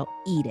enemies shall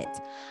eat it.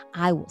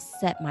 I will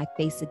set my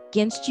face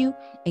against you,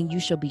 and you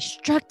shall be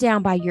struck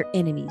down by your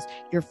enemies.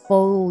 Your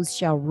foes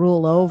shall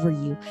rule over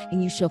you,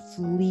 and you shall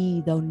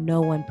flee though no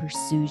one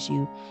pursues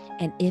you.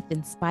 And if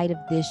in spite of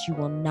this you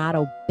will not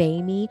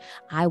obey me,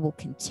 I will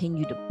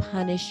continue to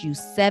punish you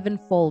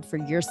sevenfold for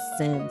your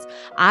sins.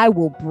 I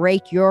will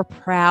break your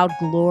proud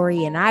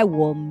glory, and I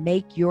will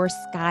make your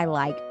sky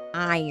like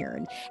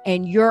iron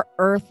and your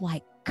earth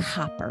like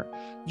copper.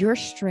 Your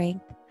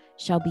strength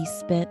shall be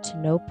spent to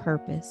no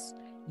purpose.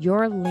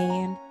 Your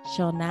land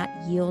shall not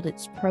yield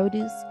its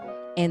produce,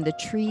 and the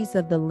trees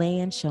of the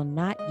land shall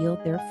not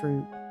yield their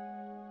fruit.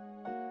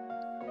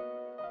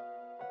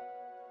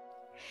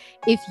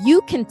 If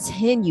you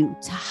continue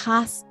to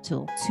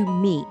hostile to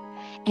me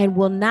and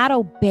will not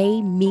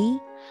obey me,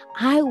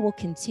 I will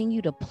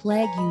continue to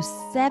plague you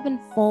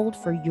sevenfold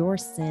for your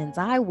sins.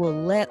 I will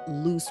let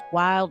loose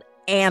wild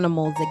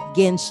animals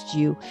against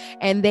you,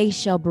 and they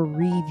shall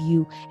bereave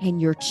you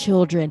and your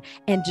children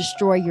and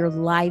destroy your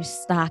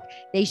livestock.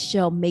 They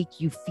shall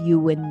make you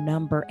few in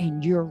number,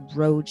 and your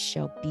roads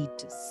shall be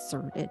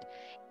deserted.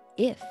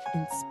 If,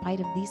 in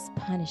spite of these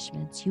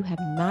punishments, you have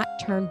not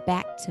turned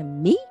back to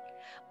me,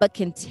 but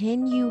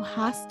continue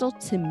hostile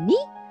to me,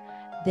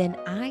 then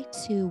I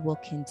too will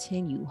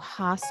continue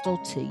hostile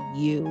to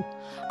you.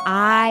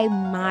 I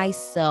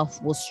myself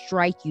will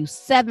strike you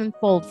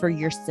sevenfold for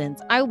your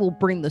sins. I will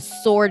bring the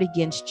sword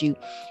against you,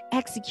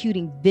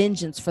 executing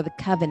vengeance for the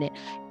covenant.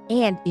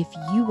 And if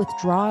you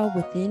withdraw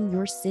within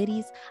your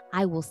cities,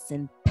 I will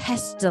send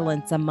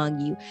pestilence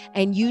among you,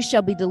 and you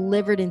shall be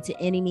delivered into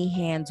enemy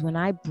hands when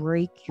I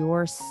break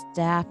your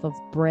staff of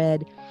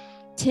bread.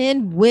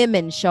 10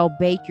 women shall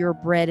bake your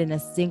bread in a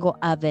single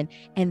oven,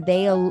 and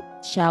they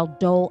shall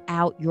dole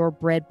out your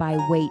bread by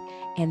weight.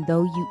 And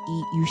though you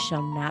eat, you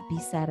shall not be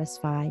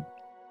satisfied.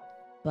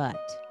 But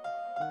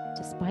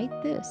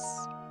despite this,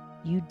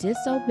 you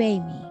disobey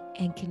me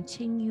and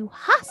continue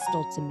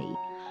hostile to me.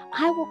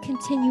 I will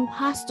continue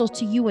hostile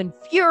to you in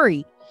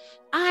fury.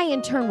 I,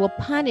 in turn, will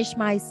punish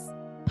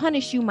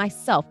you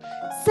myself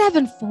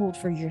sevenfold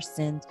for your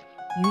sins.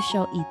 You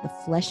shall eat the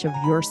flesh of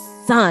your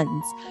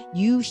sons.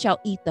 You shall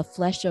eat the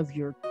flesh of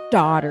your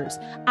daughters.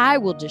 I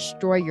will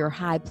destroy your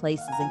high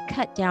places and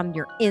cut down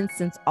your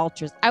incense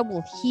altars. I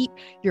will heap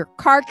your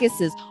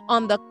carcasses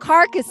on the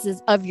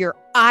carcasses of your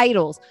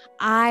idols.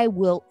 I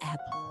will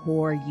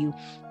abhor you.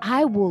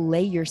 I will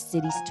lay your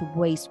cities to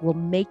waste, will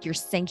make your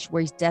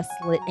sanctuaries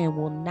desolate, and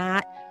will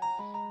not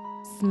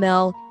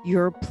smell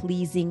your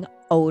pleasing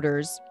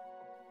odors.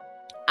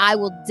 I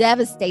will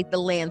devastate the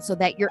land so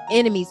that your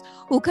enemies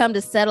who come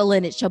to settle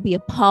in it shall be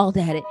appalled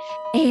at it.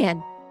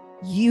 And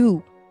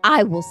you,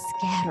 I will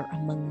scatter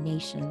among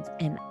nations,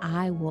 and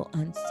I will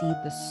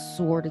unsheathe the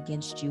sword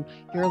against you.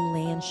 Your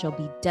land shall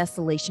be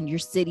desolation, your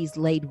cities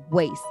laid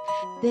waste.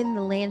 Then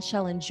the land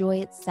shall enjoy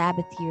its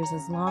Sabbath years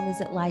as long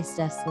as it lies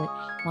desolate,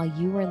 while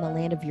you are in the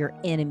land of your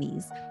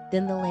enemies.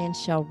 Then the land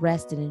shall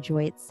rest and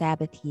enjoy its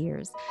Sabbath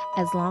years.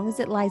 As long as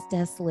it lies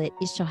desolate,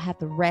 it shall have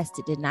the rest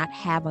it did not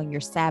have on your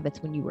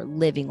Sabbath when you were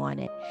living on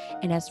it.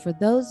 And as for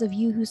those of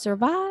you who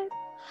survive,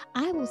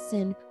 I will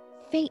send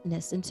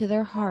faintness into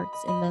their hearts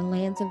in the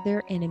lands of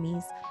their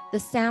enemies. The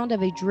sound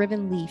of a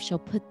driven leaf shall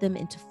put them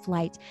into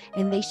flight,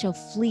 and they shall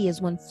flee as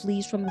one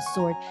flees from the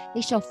sword. They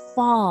shall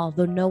fall,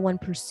 though no one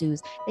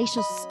pursues. They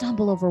shall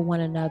stumble over one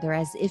another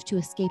as if to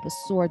escape a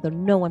sword, though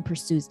no one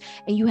pursues.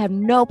 And you have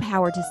no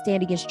power to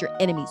stand against your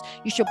enemies.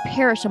 You shall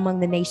perish among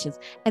the nations,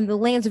 and the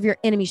lands of your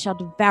enemies shall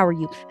devour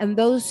you. And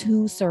those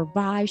who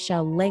survive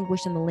shall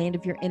languish in the land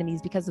of your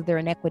enemies because of their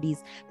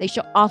iniquities. They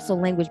shall also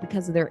languish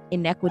because of their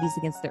iniquities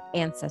against their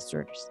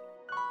ancestors.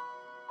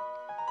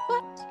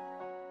 But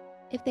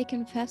if they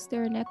confess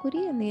their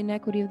iniquity and the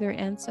iniquity of their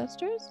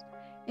ancestors,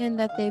 and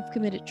that they've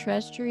committed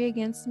treachery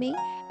against me,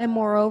 and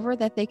moreover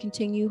that they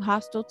continue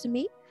hostile to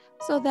me,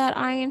 so that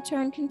I in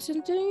turn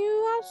continue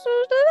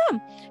hostile to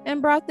them,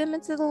 and brought them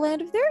into the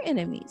land of their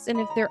enemies, and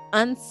if their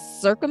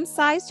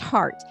uncircumcised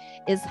heart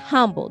is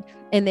humbled,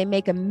 and they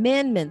make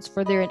amendments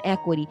for their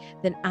iniquity,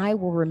 then I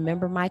will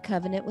remember my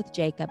covenant with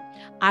Jacob.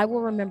 I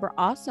will remember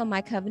also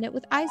my covenant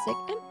with Isaac,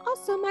 and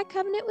also my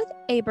covenant with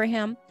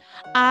Abraham.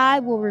 I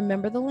will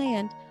remember the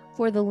land,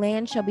 for the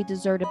land shall be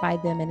deserted by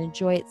them, and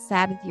enjoy its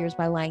Sabbath years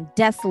by lying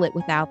desolate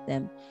without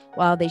them,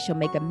 while they shall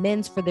make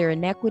amends for their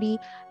iniquity,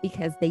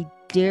 because they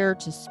dared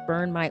to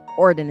spurn my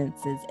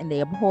ordinances, and they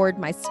abhorred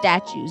my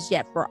statutes.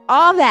 Yet for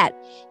all that,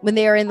 when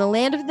they are in the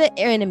land of the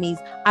enemies,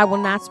 I will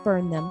not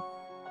spurn them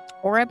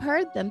or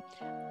abhor them,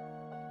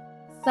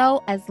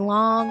 so as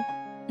long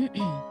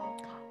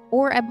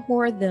or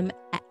abhor them,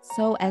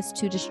 so as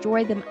to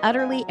destroy them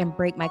utterly and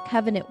break my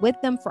covenant with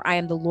them, for I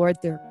am the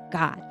Lord their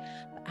God.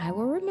 But I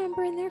will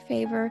remember in their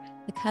favor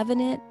the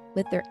covenant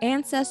with their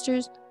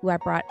ancestors, who I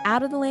brought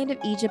out of the land of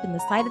Egypt in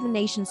the sight of the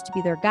nations to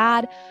be their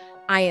God.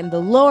 I am the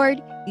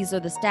Lord. These are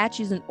the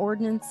statutes and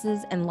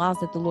ordinances and laws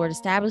that the Lord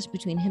established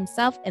between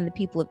himself and the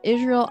people of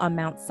Israel on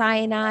Mount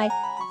Sinai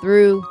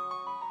through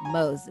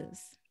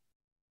Moses.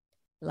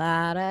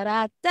 La da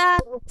da da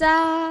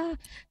da.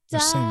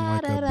 This seemed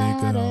like a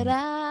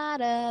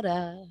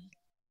big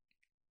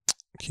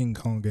King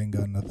Kong ain't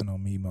got nothing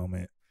on me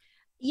moment.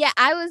 Yeah,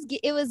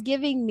 it was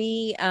giving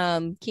me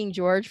King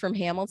George from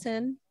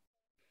Hamilton,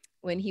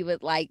 when he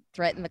would like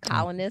threaten the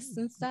colonists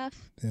and stuff.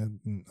 Yeah,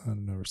 I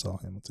never saw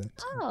Hamilton.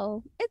 So.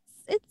 Oh,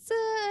 it's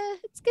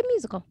a good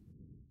musical.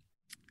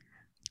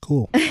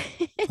 Cool.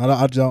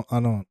 I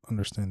don't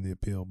understand the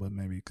appeal, but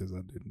maybe because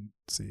I didn't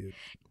see it.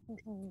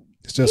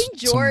 It's just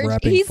King George, some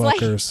rapping he's like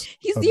fuckers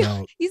he's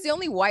about. he's the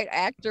only white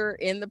actor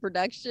in the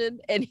production,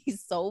 and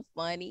he's so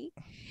funny,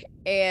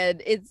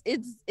 and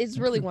it's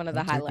really one of the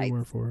I'll take your highlights.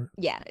 word for it.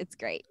 Yeah, it's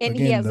great, and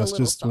he Again, has a that's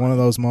little just song. one of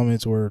those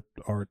moments where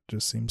art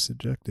just seems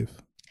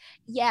subjective.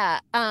 Yeah.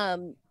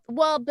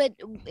 Well, but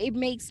it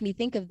makes me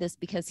think of this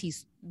because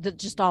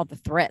just all the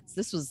threats.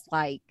 This was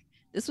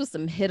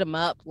some hit 'em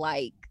up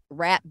like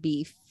rap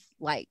beef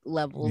like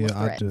level of Yeah,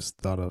 I threat. just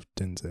thought of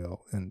Denzel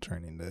in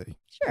Training Day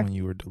Sure. when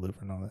you were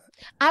delivering all that.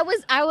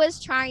 I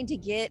was trying to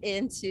get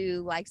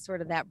into like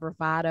sort of that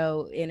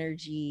bravado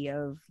energy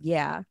of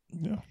yeah.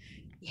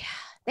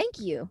 Thank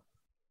you.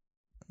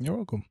 You're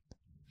welcome.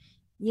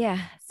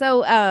 Yeah.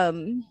 So I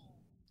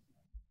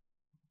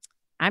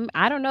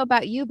don't know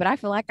about you, but I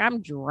feel like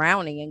I'm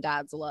drowning in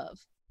God's love.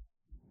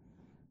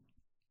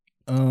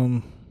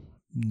 No,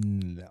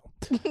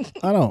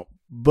 I don't.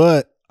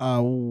 But I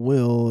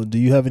will. Do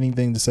you have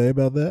anything to say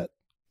about that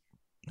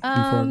before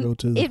I go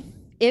to?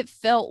 It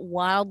felt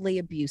wildly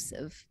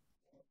abusive.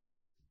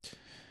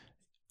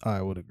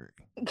 I would agree.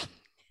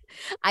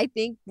 I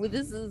think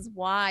this is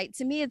why,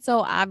 to me, it's so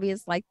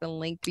obvious, like the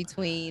link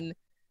between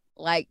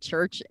like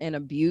church and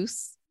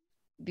abuse,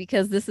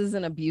 because this is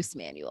an abuse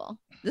manual.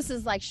 This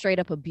is like straight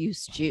up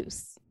abuse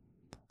juice.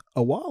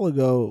 A while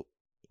ago,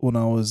 when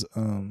I was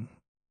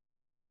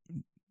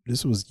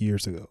this was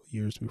years ago,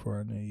 years before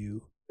I knew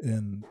you,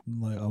 and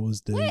like I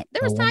was dating. What?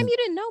 There was time you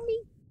didn't know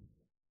me.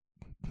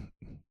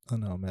 I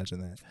know.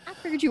 Imagine that. I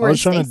figured you were. I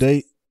was trying to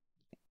date.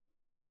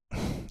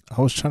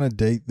 I was trying to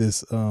date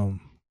this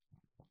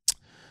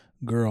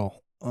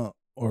girl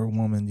or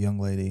woman, young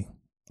lady.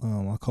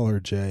 I call her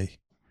Jay,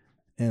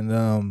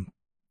 and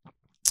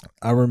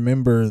I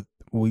remember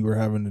we were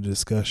having a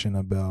discussion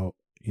about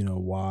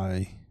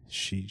why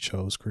she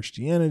chose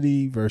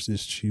Christianity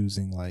versus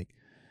choosing like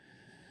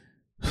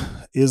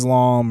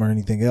Islam or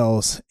anything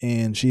else,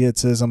 and she had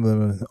said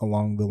something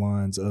along the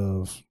lines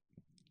of,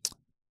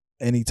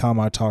 anytime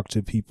I talk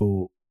to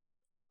people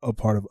a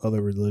part of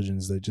other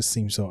religions, they just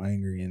seem so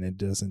angry, and it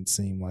doesn't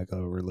seem like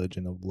a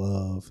religion of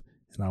love,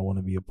 and I want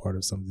to be a part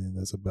of something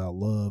that's about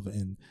love.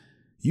 And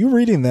you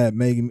reading that,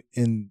 Megan,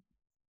 and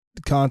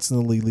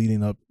constantly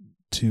leading up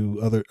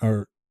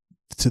to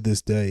to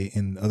this day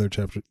in other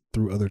chapters,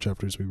 through other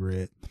chapters we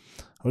read,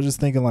 I was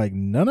just thinking like,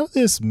 none of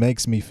this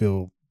makes me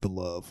feel the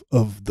love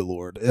of the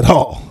Lord at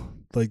all.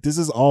 Like, this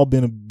has all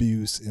been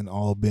abuse and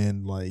all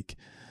been like,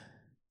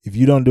 if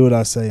you don't do what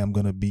I say, I'm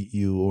going to beat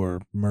you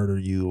or murder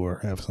you or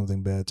have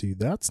something bad to you.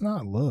 That's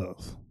not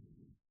love.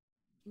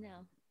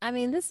 No. I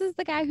mean, this is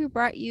the guy who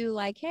brought you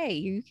like, hey,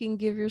 you can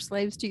give your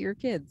slaves to your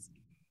kids.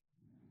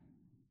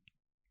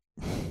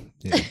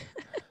 Yeah.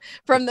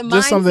 From the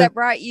minds that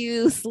brought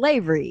you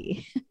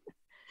slavery.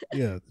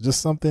 Yeah,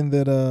 just something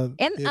that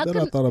that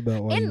I thought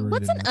about while you were reading. And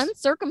what's an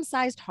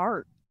uncircumcised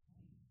heart?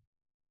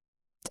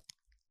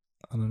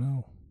 I don't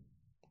know.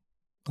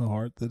 A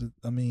heart that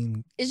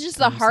it's just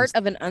the heart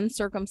of an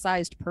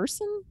uncircumcised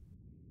person.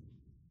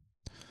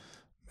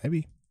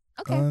 Maybe.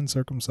 Okay.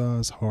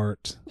 Uncircumcised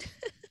heart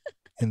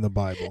in the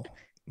Bible.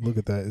 Look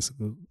at that.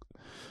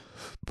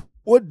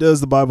 What does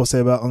the Bible say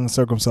about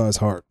uncircumcised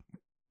heart?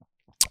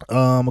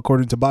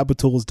 According to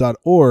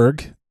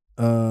BibleTools.org,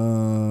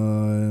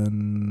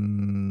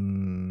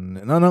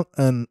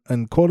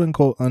 and quote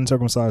unquote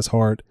uncircumcised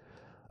heart.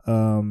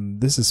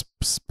 This is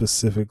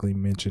specifically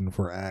mentioned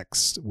for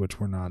Acts, which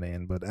we're not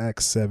in, but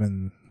Acts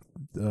 7,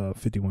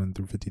 51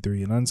 through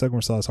 53. An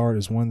uncircumcised heart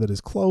is one that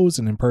is closed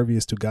and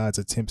impervious to God's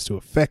attempts to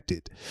affect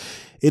it.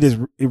 It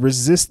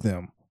resists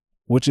them,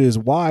 which is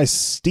why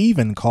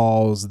Stephen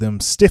calls them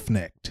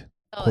stiff-necked.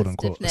 Quote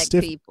unquote.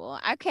 Stiff-necked people.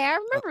 Okay, I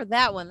remember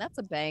that one. That's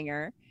a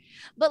banger.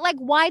 But like,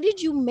 why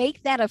did you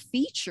make that a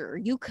feature?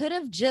 You could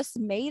have just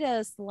made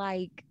us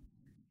like.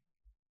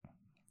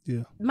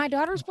 Yeah. My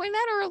daughter's pointing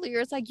that earlier.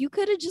 It's like, you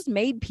could have just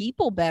made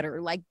people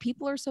better. Like,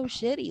 people are so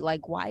shitty.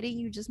 Like, why didn't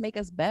you just make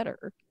us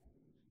better?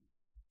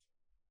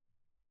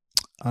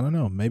 I don't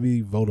know.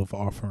 Maybe votive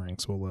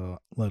offerings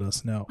will let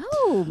us know.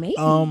 Oh,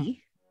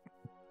 maybe.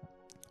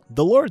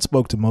 The Lord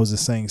spoke to Moses,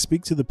 saying,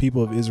 "Speak to the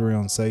people of Israel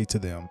and say to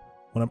them,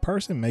 when a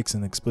person makes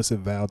an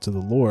explicit vow to the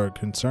Lord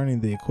concerning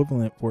the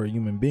equivalent for a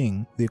human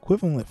being, the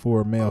equivalent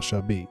for a male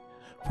shall be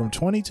from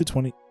 20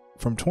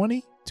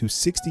 to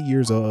 60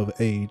 years of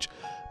age.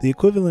 The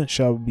equivalent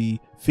shall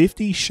be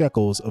 50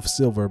 shekels of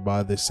silver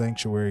by the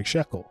sanctuary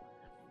shekel.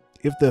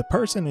 If the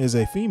person is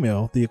a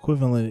female, the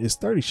equivalent is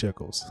 30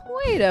 shekels."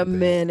 Wait a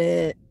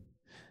minute.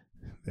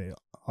 They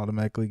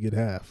automatically get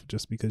half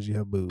just because you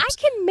have boobs. I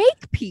can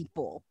make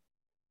people.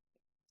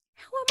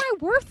 How am I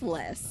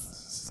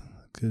worthless?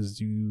 Because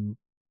you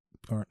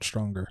aren't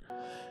stronger.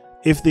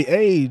 If the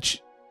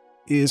age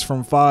is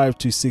from 5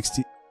 to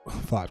 60,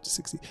 5 to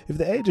 60. If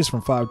the age is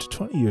from 5 to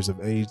 20 years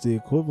of age, the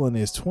equivalent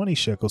is 20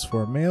 shekels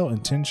for a male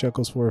and 10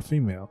 shekels for a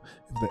female.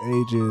 If the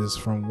age is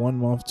from 1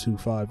 month to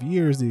 5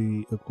 years,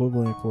 the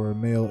equivalent for a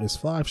male is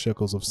 5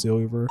 shekels of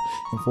silver,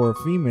 and for a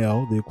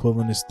female, the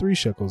equivalent is 3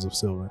 shekels of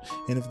silver.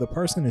 And if the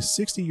person is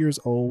 60 years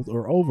old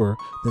or over,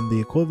 then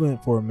the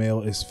equivalent for a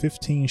male is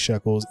 15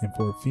 shekels, and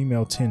for a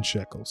female, 10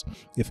 shekels.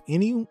 If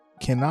any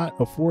cannot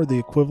afford the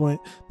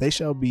equivalent, they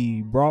shall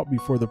be brought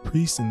before the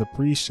priest, and the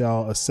priest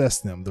shall assess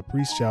them. The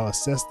priest shall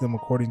assess them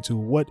according to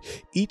what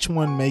each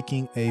one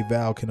making a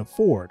vow can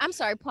afford. I'm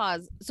sorry,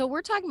 pause. So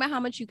we're talking about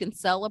how much you can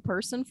sell a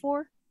person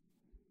for?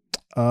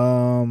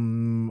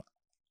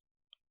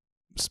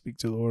 Speak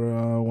to the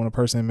Lord when a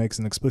person makes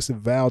an explicit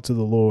vow to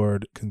the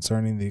Lord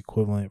concerning the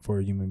equivalent for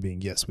a human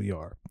being. Yes, we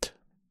are.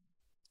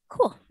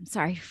 Cool.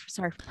 Sorry.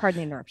 Pardon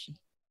the interruption.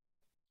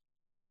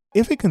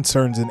 If it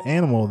concerns an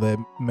animal that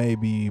may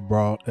be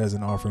brought as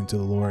an offering to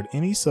the Lord,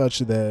 any such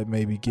that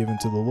may be given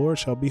to the Lord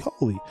shall be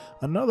holy.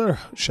 Another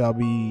shall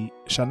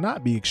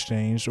not be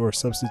exchanged or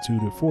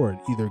substituted for it,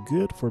 either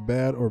good for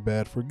bad or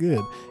bad for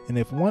good. And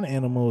if one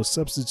animal is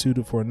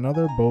substituted for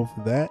another, both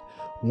that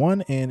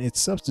one and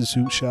its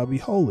substitute shall be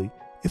holy.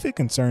 If it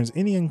concerns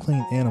any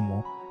unclean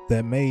animal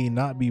that may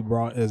not be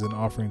brought as an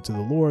offering to the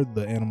Lord,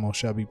 the animal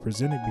shall be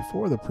presented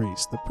before the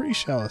priest. The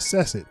priest shall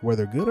assess it,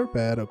 whether good or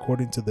bad,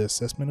 according to the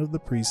assessment of the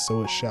priest,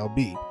 so it shall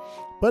be.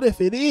 But if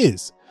it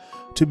is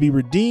to be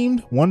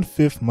redeemed,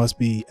 1/5 must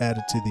be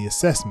added to the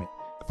assessment.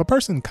 If a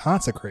person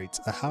consecrates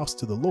a house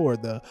to the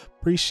Lord, the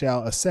priest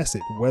shall assess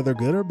it, whether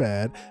good or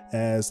bad,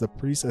 as the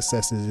priest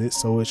assesses it,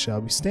 so it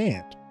shall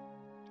stand.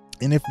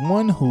 And if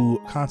one who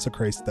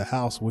consecrates the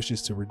house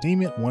wishes to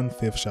redeem it,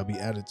 1/5 shall be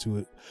added to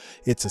it,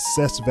 its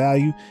assessed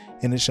value,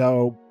 and it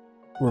shall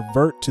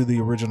revert to the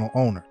original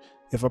owner.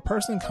 If a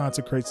person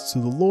consecrates to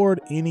the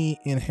Lord any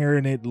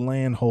inherited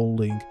land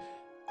holding,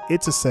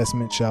 its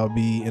assessment shall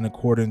be in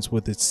accordance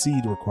with its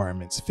seed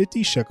requirements,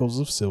 50 shekels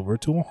of silver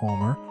to a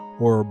homer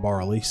or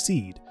barley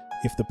seed.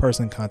 If the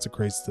person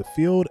consecrates the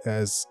field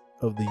as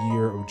of the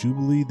year of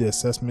Jubilee, the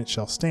assessment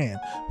shall stand.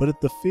 But if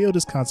the field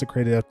is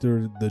consecrated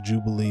after the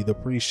Jubilee, the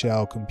priest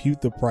shall compute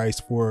the price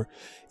for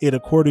it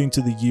according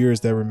to the years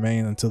that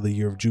remain until the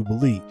year of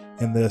Jubilee,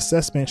 and the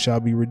assessment shall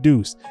be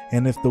reduced.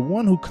 And if the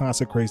one who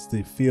consecrates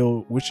the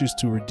field wishes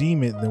to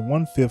redeem it, then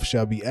 1/5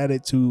 shall be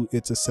added to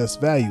its assessed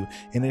value,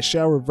 and it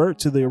shall revert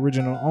to the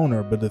original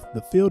owner. But if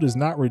the field is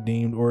not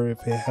redeemed, or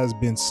if it has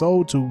been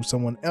sold to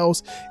someone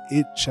else,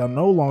 it shall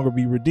no longer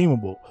be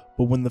redeemable.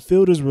 But when the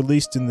field is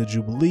released in the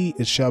Jubilee,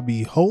 it shall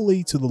be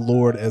holy to the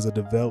Lord as a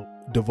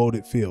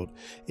devoted field.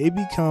 It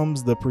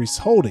becomes the priest's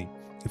holding.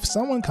 If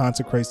someone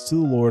consecrates to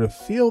the Lord a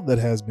field that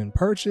has been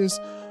purchased,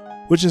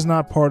 which is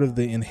not part of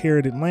the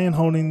inherited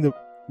landholding,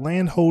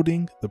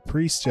 the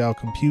priest shall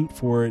compute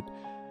for it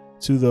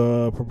to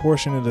the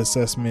proportionate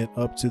assessment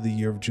up to the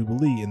year of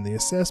Jubilee, and the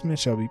assessment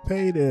shall be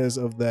paid as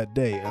of that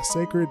day, a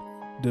sacred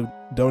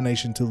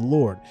donation to the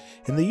Lord.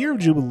 In the year of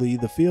Jubilee,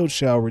 the field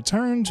shall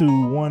return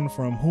to one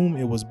from whom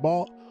it was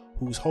bought,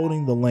 who's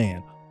holding the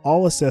land.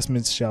 All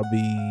assessments shall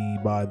be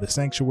by the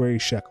sanctuary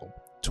shekel.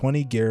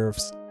 20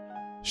 gerahs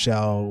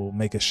shall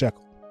make a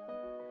shekel.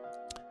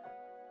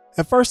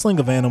 A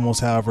firstling of animals,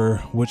 however,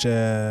 which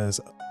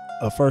as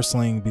a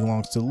firstling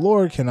belongs to the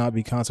Lord, cannot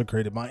be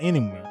consecrated by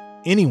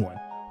anyone.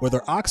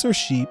 Whether ox or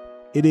sheep,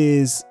 it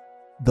is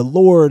the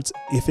Lord's.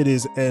 If it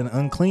is an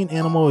unclean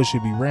animal, it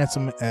should be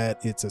ransomed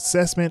at its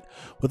assessment,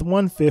 with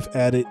 1/5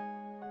 added.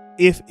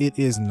 If it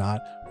is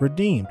not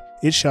redeemed,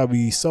 it shall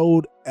be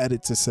sold at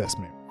its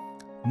assessment.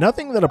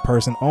 Nothing that a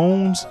person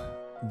owns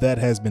that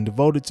has been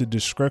devoted to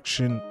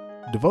destruction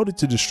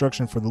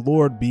for the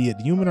Lord, be it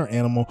human or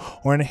animal,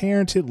 or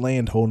inherited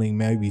landholding,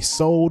 may be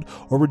sold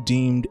or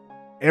redeemed.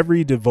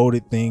 Every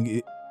devoted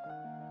thing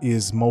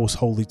is most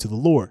holy to the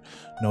Lord.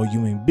 No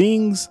human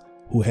beings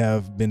who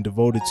have been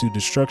devoted to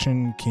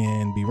destruction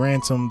can be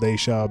ransomed. They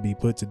shall be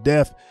put to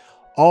death.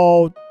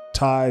 All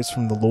tithes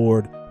from the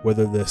Lord,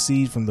 whether the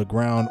seed from the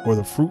ground or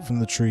the fruit from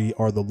the tree,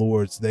 are the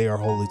Lord's. They are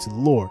holy to the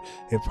Lord.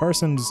 If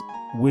persons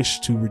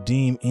wish to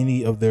redeem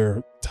any of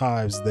their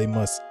tithes, they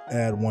must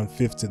add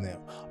 1/5 to them.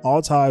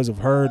 All tithes of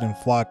herd and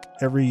flock,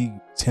 every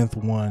 10th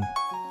one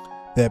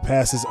that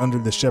passes under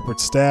the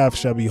shepherd's staff,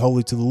 shall be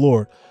holy to the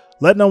Lord.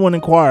 Let no one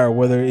inquire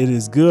whether it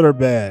is good or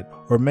bad,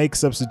 or make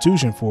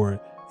substitution for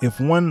it. If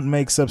one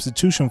makes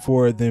substitution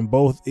for it, then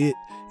both it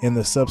and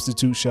the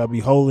substitute shall be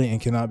holy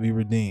and cannot be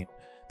redeemed.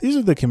 These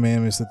are the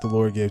commandments that the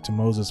Lord gave to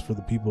Moses for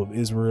the people of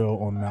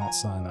Israel on Mount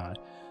Sinai.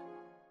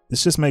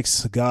 This just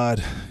makes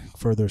God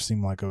further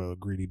seem like a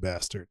greedy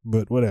bastard,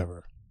 but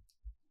whatever.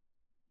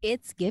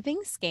 It's giving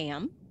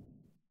scam.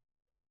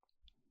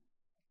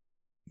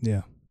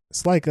 Yeah.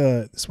 It's like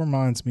this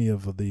reminds me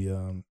of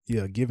the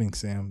giving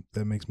Sam.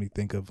 That makes me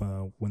think of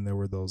when there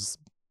were those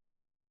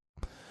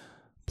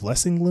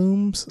blessing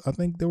looms, I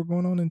think they were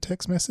going on in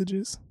text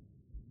messages.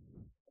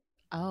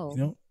 Oh, you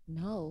know?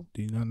 No.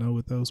 Do you not know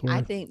what those were?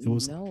 I think it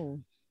was.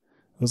 No.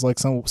 It was like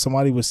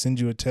somebody would send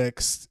you a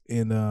text,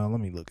 and let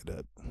me look it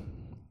up.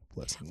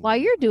 While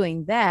you're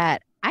doing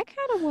that, I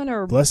kind of want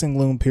to blessing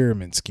loom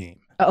pyramid scheme.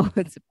 Oh,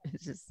 it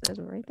just says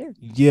it right there.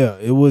 Yeah,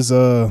 it was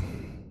a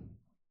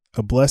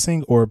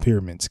blessing or a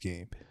pyramid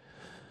scheme.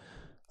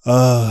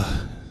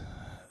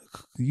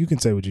 You can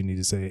say what you need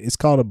to say. It's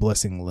called a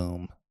blessing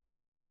loom.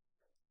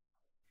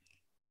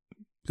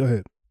 Go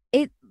ahead.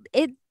 It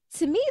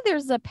to me,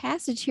 there's a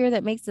passage here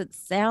that makes it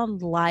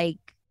sound like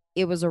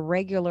it was a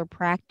regular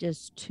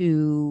practice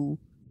to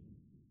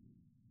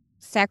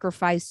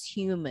sacrifice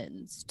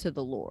humans to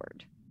the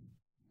Lord.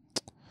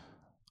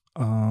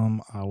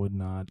 I would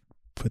not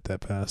put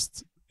that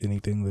past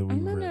anything that we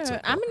read so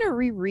far. I'm gonna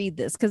reread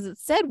this because it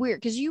said weird.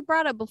 Because you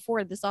brought up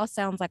before, this all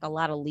sounds like a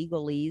lot of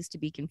legalese to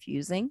be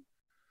confusing.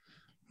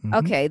 Mhm.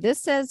 Okay, this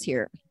says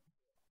here,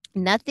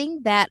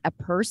 nothing that a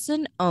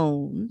person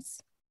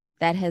owns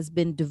that has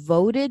been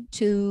devoted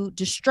to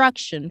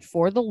destruction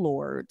for the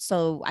Lord.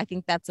 So I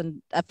think that's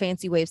a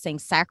fancy way of saying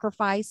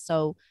sacrifice.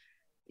 So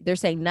they're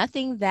saying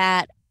nothing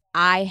that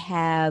I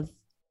have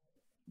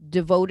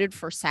devoted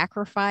for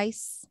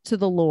sacrifice to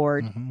the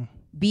Lord, Mhm.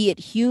 be it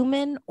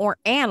human or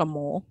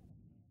animal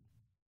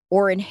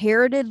or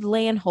inherited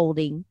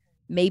landholding,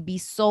 may be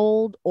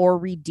sold or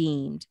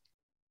redeemed.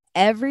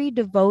 Every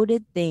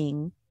devoted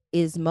thing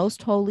is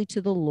most holy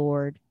to the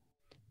Lord.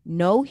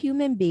 No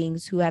human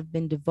beings who have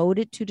been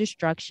devoted to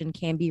destruction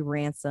can be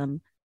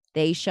ransomed.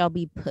 They shall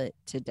be put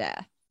to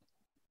death.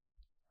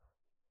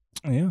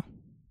 Yeah,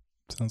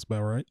 sounds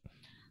about right.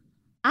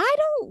 I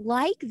don't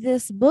like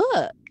this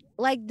book.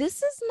 Like,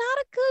 this is not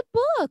a good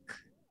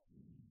book.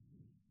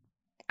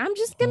 I'm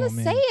just going to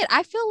say it.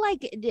 I feel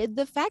like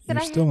the fact that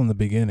you're still in the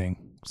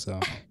beginning, so.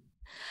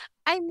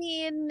 I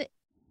mean,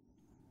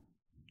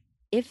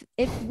 if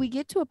we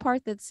get to a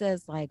part that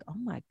says like, oh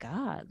my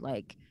God,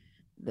 like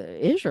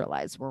the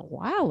Israelites were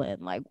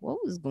wilding, like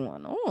what was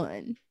going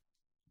on?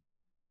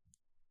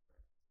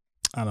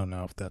 I don't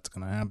know if that's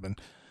going to happen.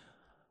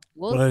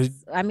 Well,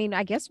 I mean,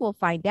 I guess we'll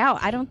find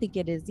out. I don't think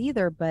it is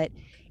either, but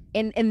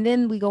and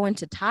then we go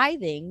into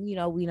tithing. You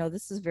know, we know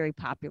this is very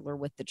popular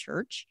with the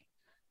church.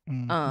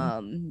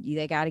 Mhm.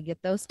 They got to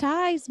get those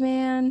tithes,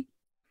 man.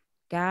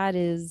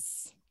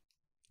 God's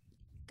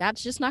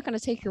just not going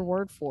to take your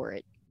word for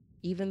it.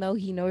 Even though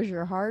he knows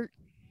your heart,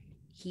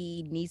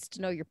 he needs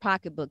to know your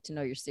pocketbook to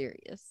know you're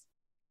serious.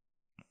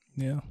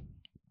 Yeah.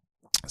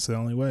 It's the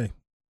only way.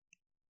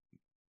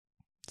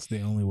 It's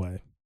the only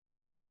way.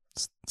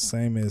 It's the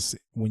same as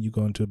when you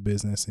go into a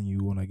business and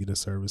you want to get a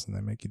service and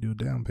they make you do a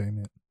down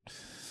payment.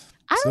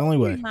 It's the only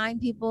way. Remind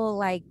people,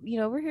 like, you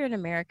know, we're here in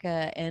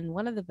America, and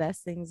one of the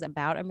best things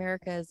about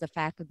America is the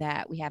fact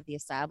that we have the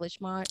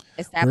establishment.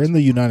 We're in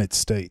the United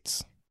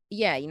States.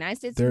 Yeah, United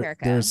States of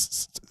America.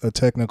 There's a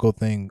technical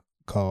thing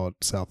called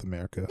South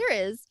America. There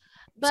is.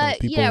 But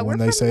so people, when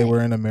they say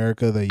we're in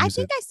America, they use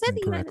it incorrectly. I said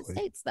the United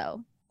States,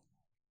 though.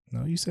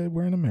 No, you said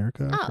we're in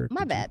America. Oh,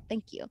 my bad.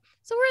 Thank you.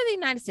 So we're in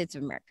the United States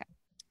of America.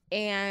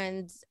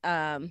 And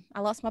I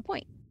lost my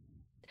point.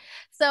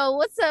 So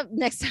what's up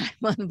next time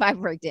on the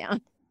Bible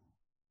Breakdown?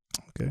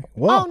 Okay.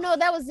 Well, oh, no,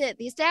 that was it.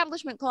 The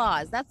Establishment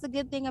Clause. That's the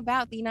good thing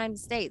about the United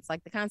States,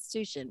 like the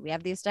Constitution. We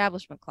have the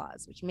Establishment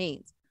Clause, which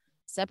means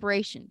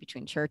separation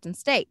between church and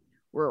state.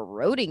 We're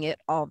eroding it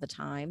all the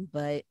time,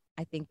 but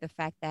I think the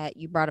fact that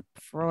you brought up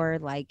before,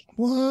 like,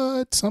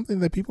 what? Something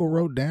that people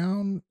wrote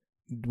down,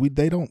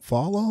 they don't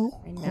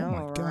follow? I know,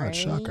 oh my God,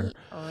 shocker.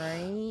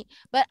 Right.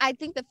 But I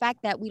think the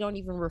fact that we don't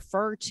even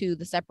refer to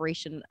the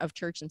separation of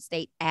church and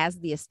state as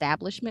the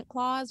Establishment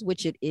Clause,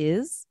 which it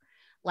is,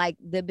 like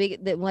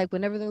like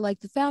whenever they're like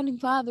the founding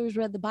fathers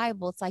read the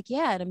Bible, it's like,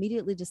 yeah, and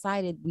immediately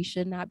decided we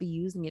should not be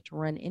using it to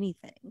run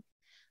anything.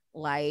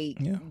 Like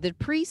the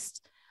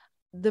priest,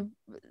 who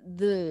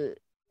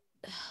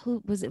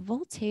was it,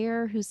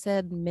 Voltaire, who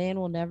said man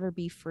will never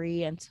be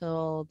free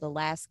until the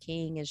last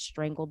king is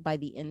strangled by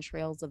the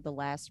entrails of the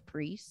last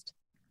priest.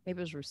 Maybe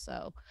it was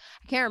Rousseau.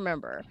 I can't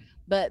remember.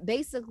 But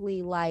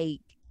basically,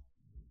 like,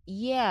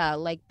 yeah,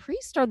 like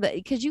priests are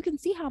because you can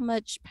see how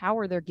much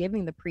power they're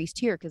giving the priest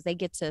here, because they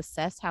get to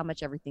assess how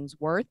much everything's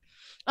worth.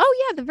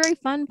 Oh yeah, the very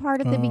fun part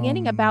at the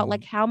beginning about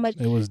like how much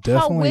it was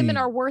definitely how women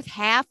are worth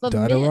half of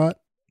Diderot.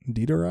 men.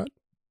 Diderot.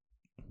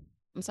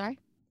 I'm sorry.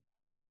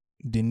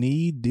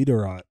 Denis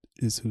Diderot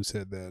is who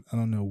said that. I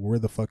don't know where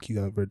the fuck you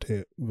got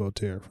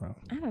Voltaire from.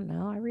 I don't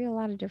know. I read a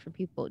lot of different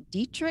people.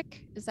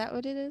 Dietrich, is that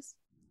what it is?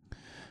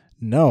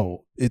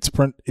 No, it's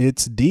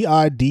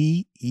Diderot.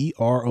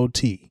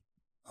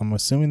 I'm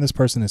assuming this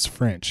person is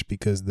French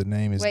because the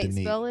name is Denis.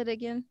 Wait, spell it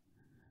again.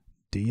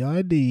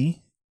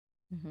 Diderot.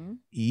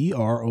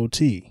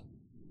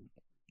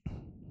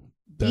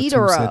 That's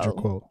Diderot. who said your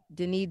quote.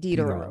 Denis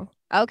Diderot.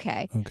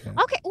 Okay. Well,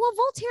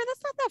 Voltaire,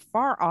 that's not that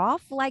far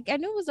off. Like, I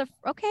knew it was it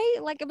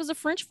was a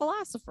French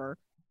philosopher.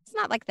 It's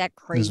not like that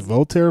crazy. Is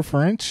Voltaire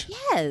French?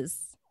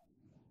 Yes.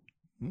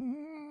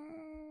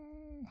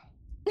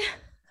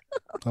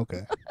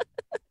 Okay.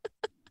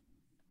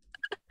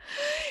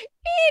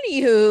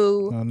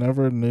 Anywho, I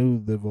never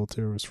knew that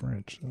Voltaire was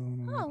French.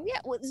 Oh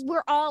yeah,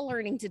 we're all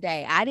learning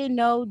today. I didn't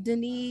know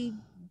Denis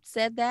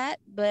said that,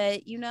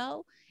 but you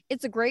know,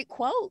 it's a great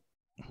quote.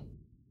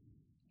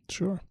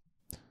 Sure.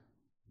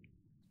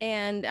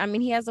 And I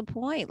mean, he has a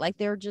point. Like,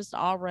 they're just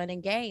all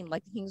running game.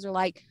 Like, the kings are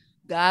like,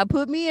 God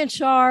put me in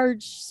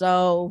charge,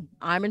 so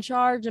I'm in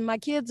charge, and my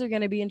kids are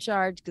going to be in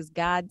charge because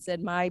God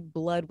said my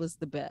blood was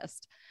the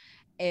best.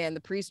 And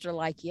the priests are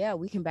like, yeah,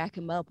 we can back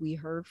him up. We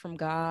heard from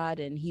God,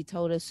 and he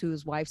told us who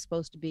his wife's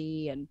supposed to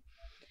be. And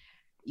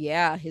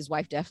yeah, his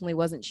wife definitely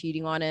wasn't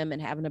cheating on him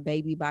and having a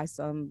baby by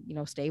some,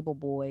 stable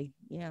boy.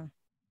 Yeah.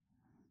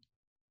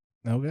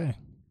 Okay.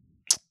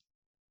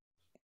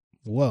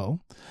 Well,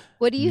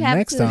 What do you have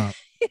next to time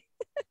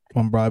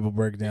on Bible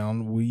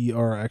Breakdown, we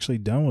are actually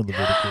done with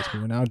Leviticus.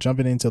 We're now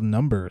jumping into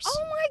Numbers.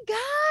 Oh my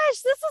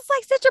gosh, this is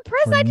like such a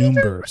present. Or I didn't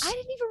Numbers.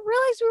 even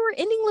realize we were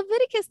ending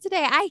Leviticus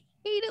today. I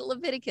hated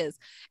Leviticus.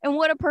 And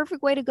what a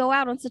perfect way to go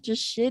out on such a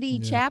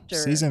shitty chapter.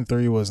 Season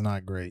 3 was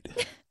not great.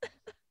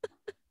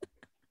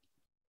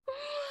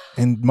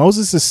 And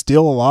Moses is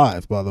still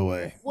alive, by the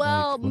way.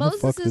 Well, when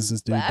Moses the fuck does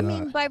this dude die? I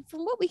mean,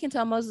 from what we can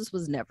tell, Moses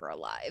was never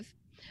alive.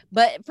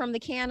 But from the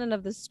canon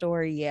of the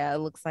story, yeah, it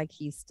looks like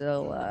he's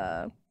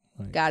still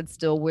God's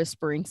still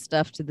whispering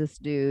stuff to this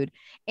dude.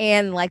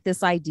 And like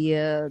this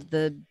idea,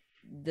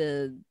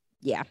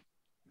 yeah.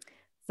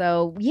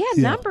 So yeah,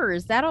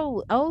 Numbers.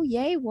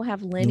 Yay, we'll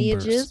have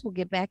lineages. Numbers. We'll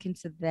get back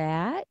into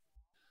that.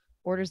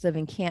 Orders of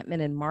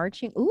encampment and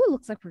marching. Ooh, it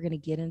looks like we're gonna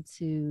get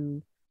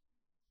into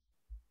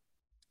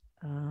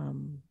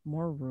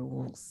more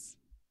rules.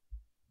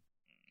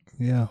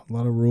 Yeah, a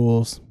lot of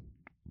rules.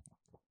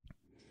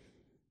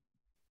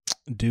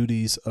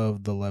 Duties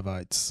of the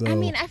Levites. So I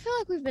mean, I feel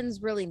like we've been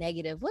really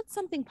negative. What's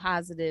something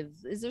positive?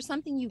 Is there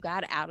something you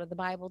got out of the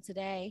Bible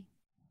today?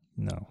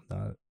 No,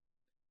 not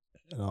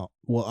at all.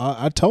 Well,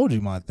 I told you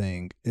my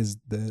thing is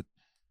that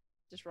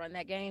just run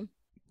that game.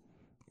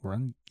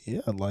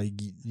 Like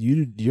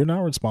you're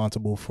not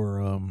responsible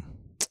for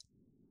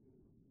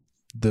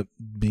the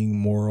being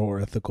moral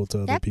or ethical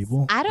to other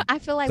people. I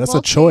feel like that's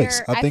a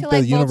choice. I think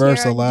the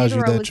universe allows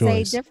you that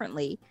choice. Say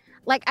differently.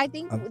 Like, I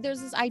think there's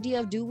this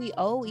idea of, do we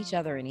owe each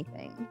other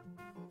anything?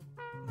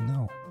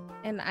 No.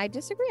 And I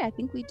disagree. I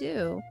think we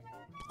do.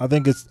 I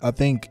think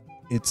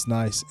it's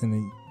nice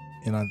and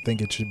I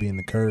think it should be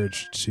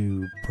encouraged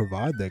to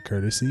provide that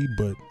courtesy,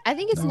 but I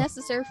think it's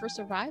necessary for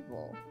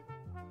survival.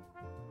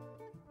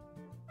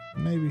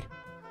 Maybe.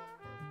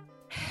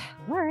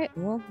 All right.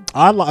 Well,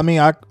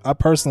 I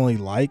personally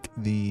like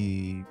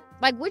the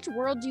which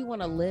world do you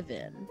want to live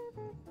in?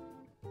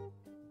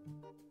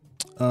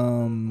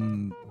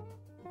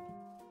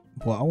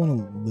 Well, I want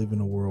to live in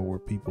a world where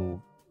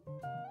people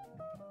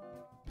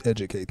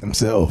educate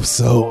themselves.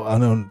 So I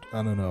don't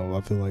know. I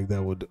feel like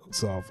that would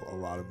solve a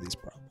lot of these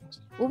problems.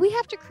 Well, we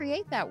have to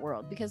create that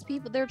world because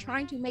they're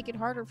trying to make it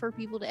harder for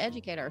people to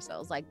educate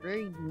ourselves. Like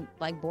very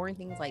boring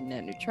things like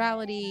net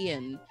neutrality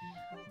and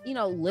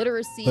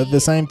literacy. But at the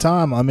same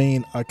time, I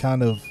mean, I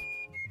kind of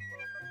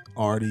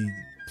already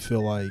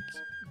feel like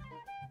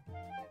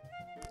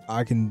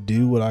I can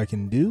do what I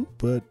can do,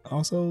 but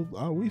also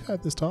we've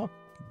had this talk.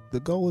 The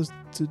goal is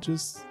to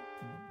just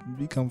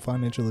become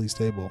financially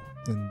stable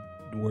and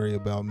worry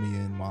about me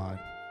and mine.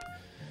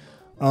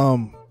 I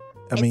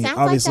mean,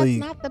 obviously,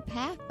 like that's not the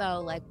path though.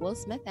 Like Will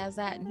Smith has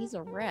that, and he's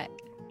a wreck.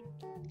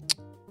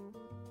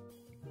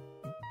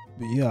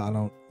 But yeah,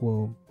 I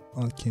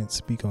can't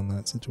speak on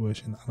that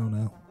situation. I don't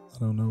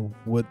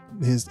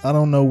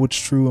know what's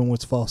true and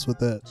what's false with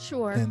that.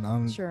 Sure. And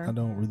I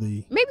don't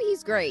really. Maybe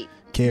he's great.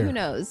 Care. Who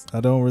knows? I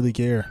don't really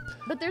care.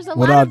 But there's a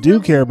what lot. I do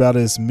care about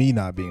is me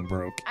not being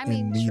broke. I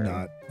mean, and me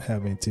not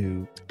having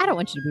to. I don't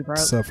want you to be broke.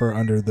 Suffer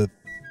under the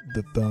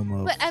thumb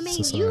of. But I mean,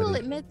 society. you will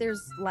admit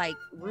there's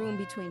room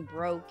between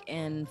broke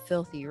and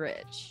filthy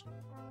rich.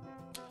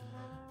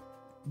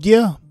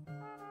 Yeah,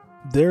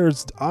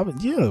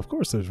 of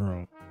course there's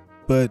room,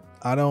 but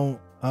I don't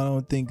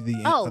think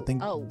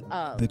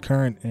the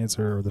current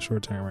answer or the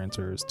short-term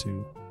answer is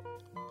to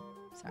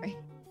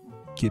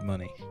get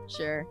money.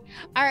 Sure.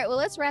 All right, well,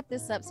 let's wrap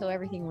this up so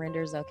everything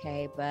renders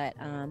okay. But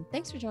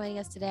thanks for joining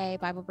us today.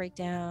 Bible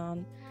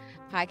Breakdown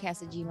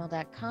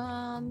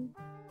podcast@gmail.com,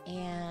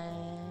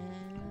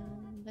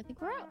 and I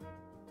think we're out.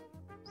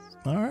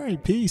 All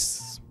right,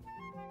 peace.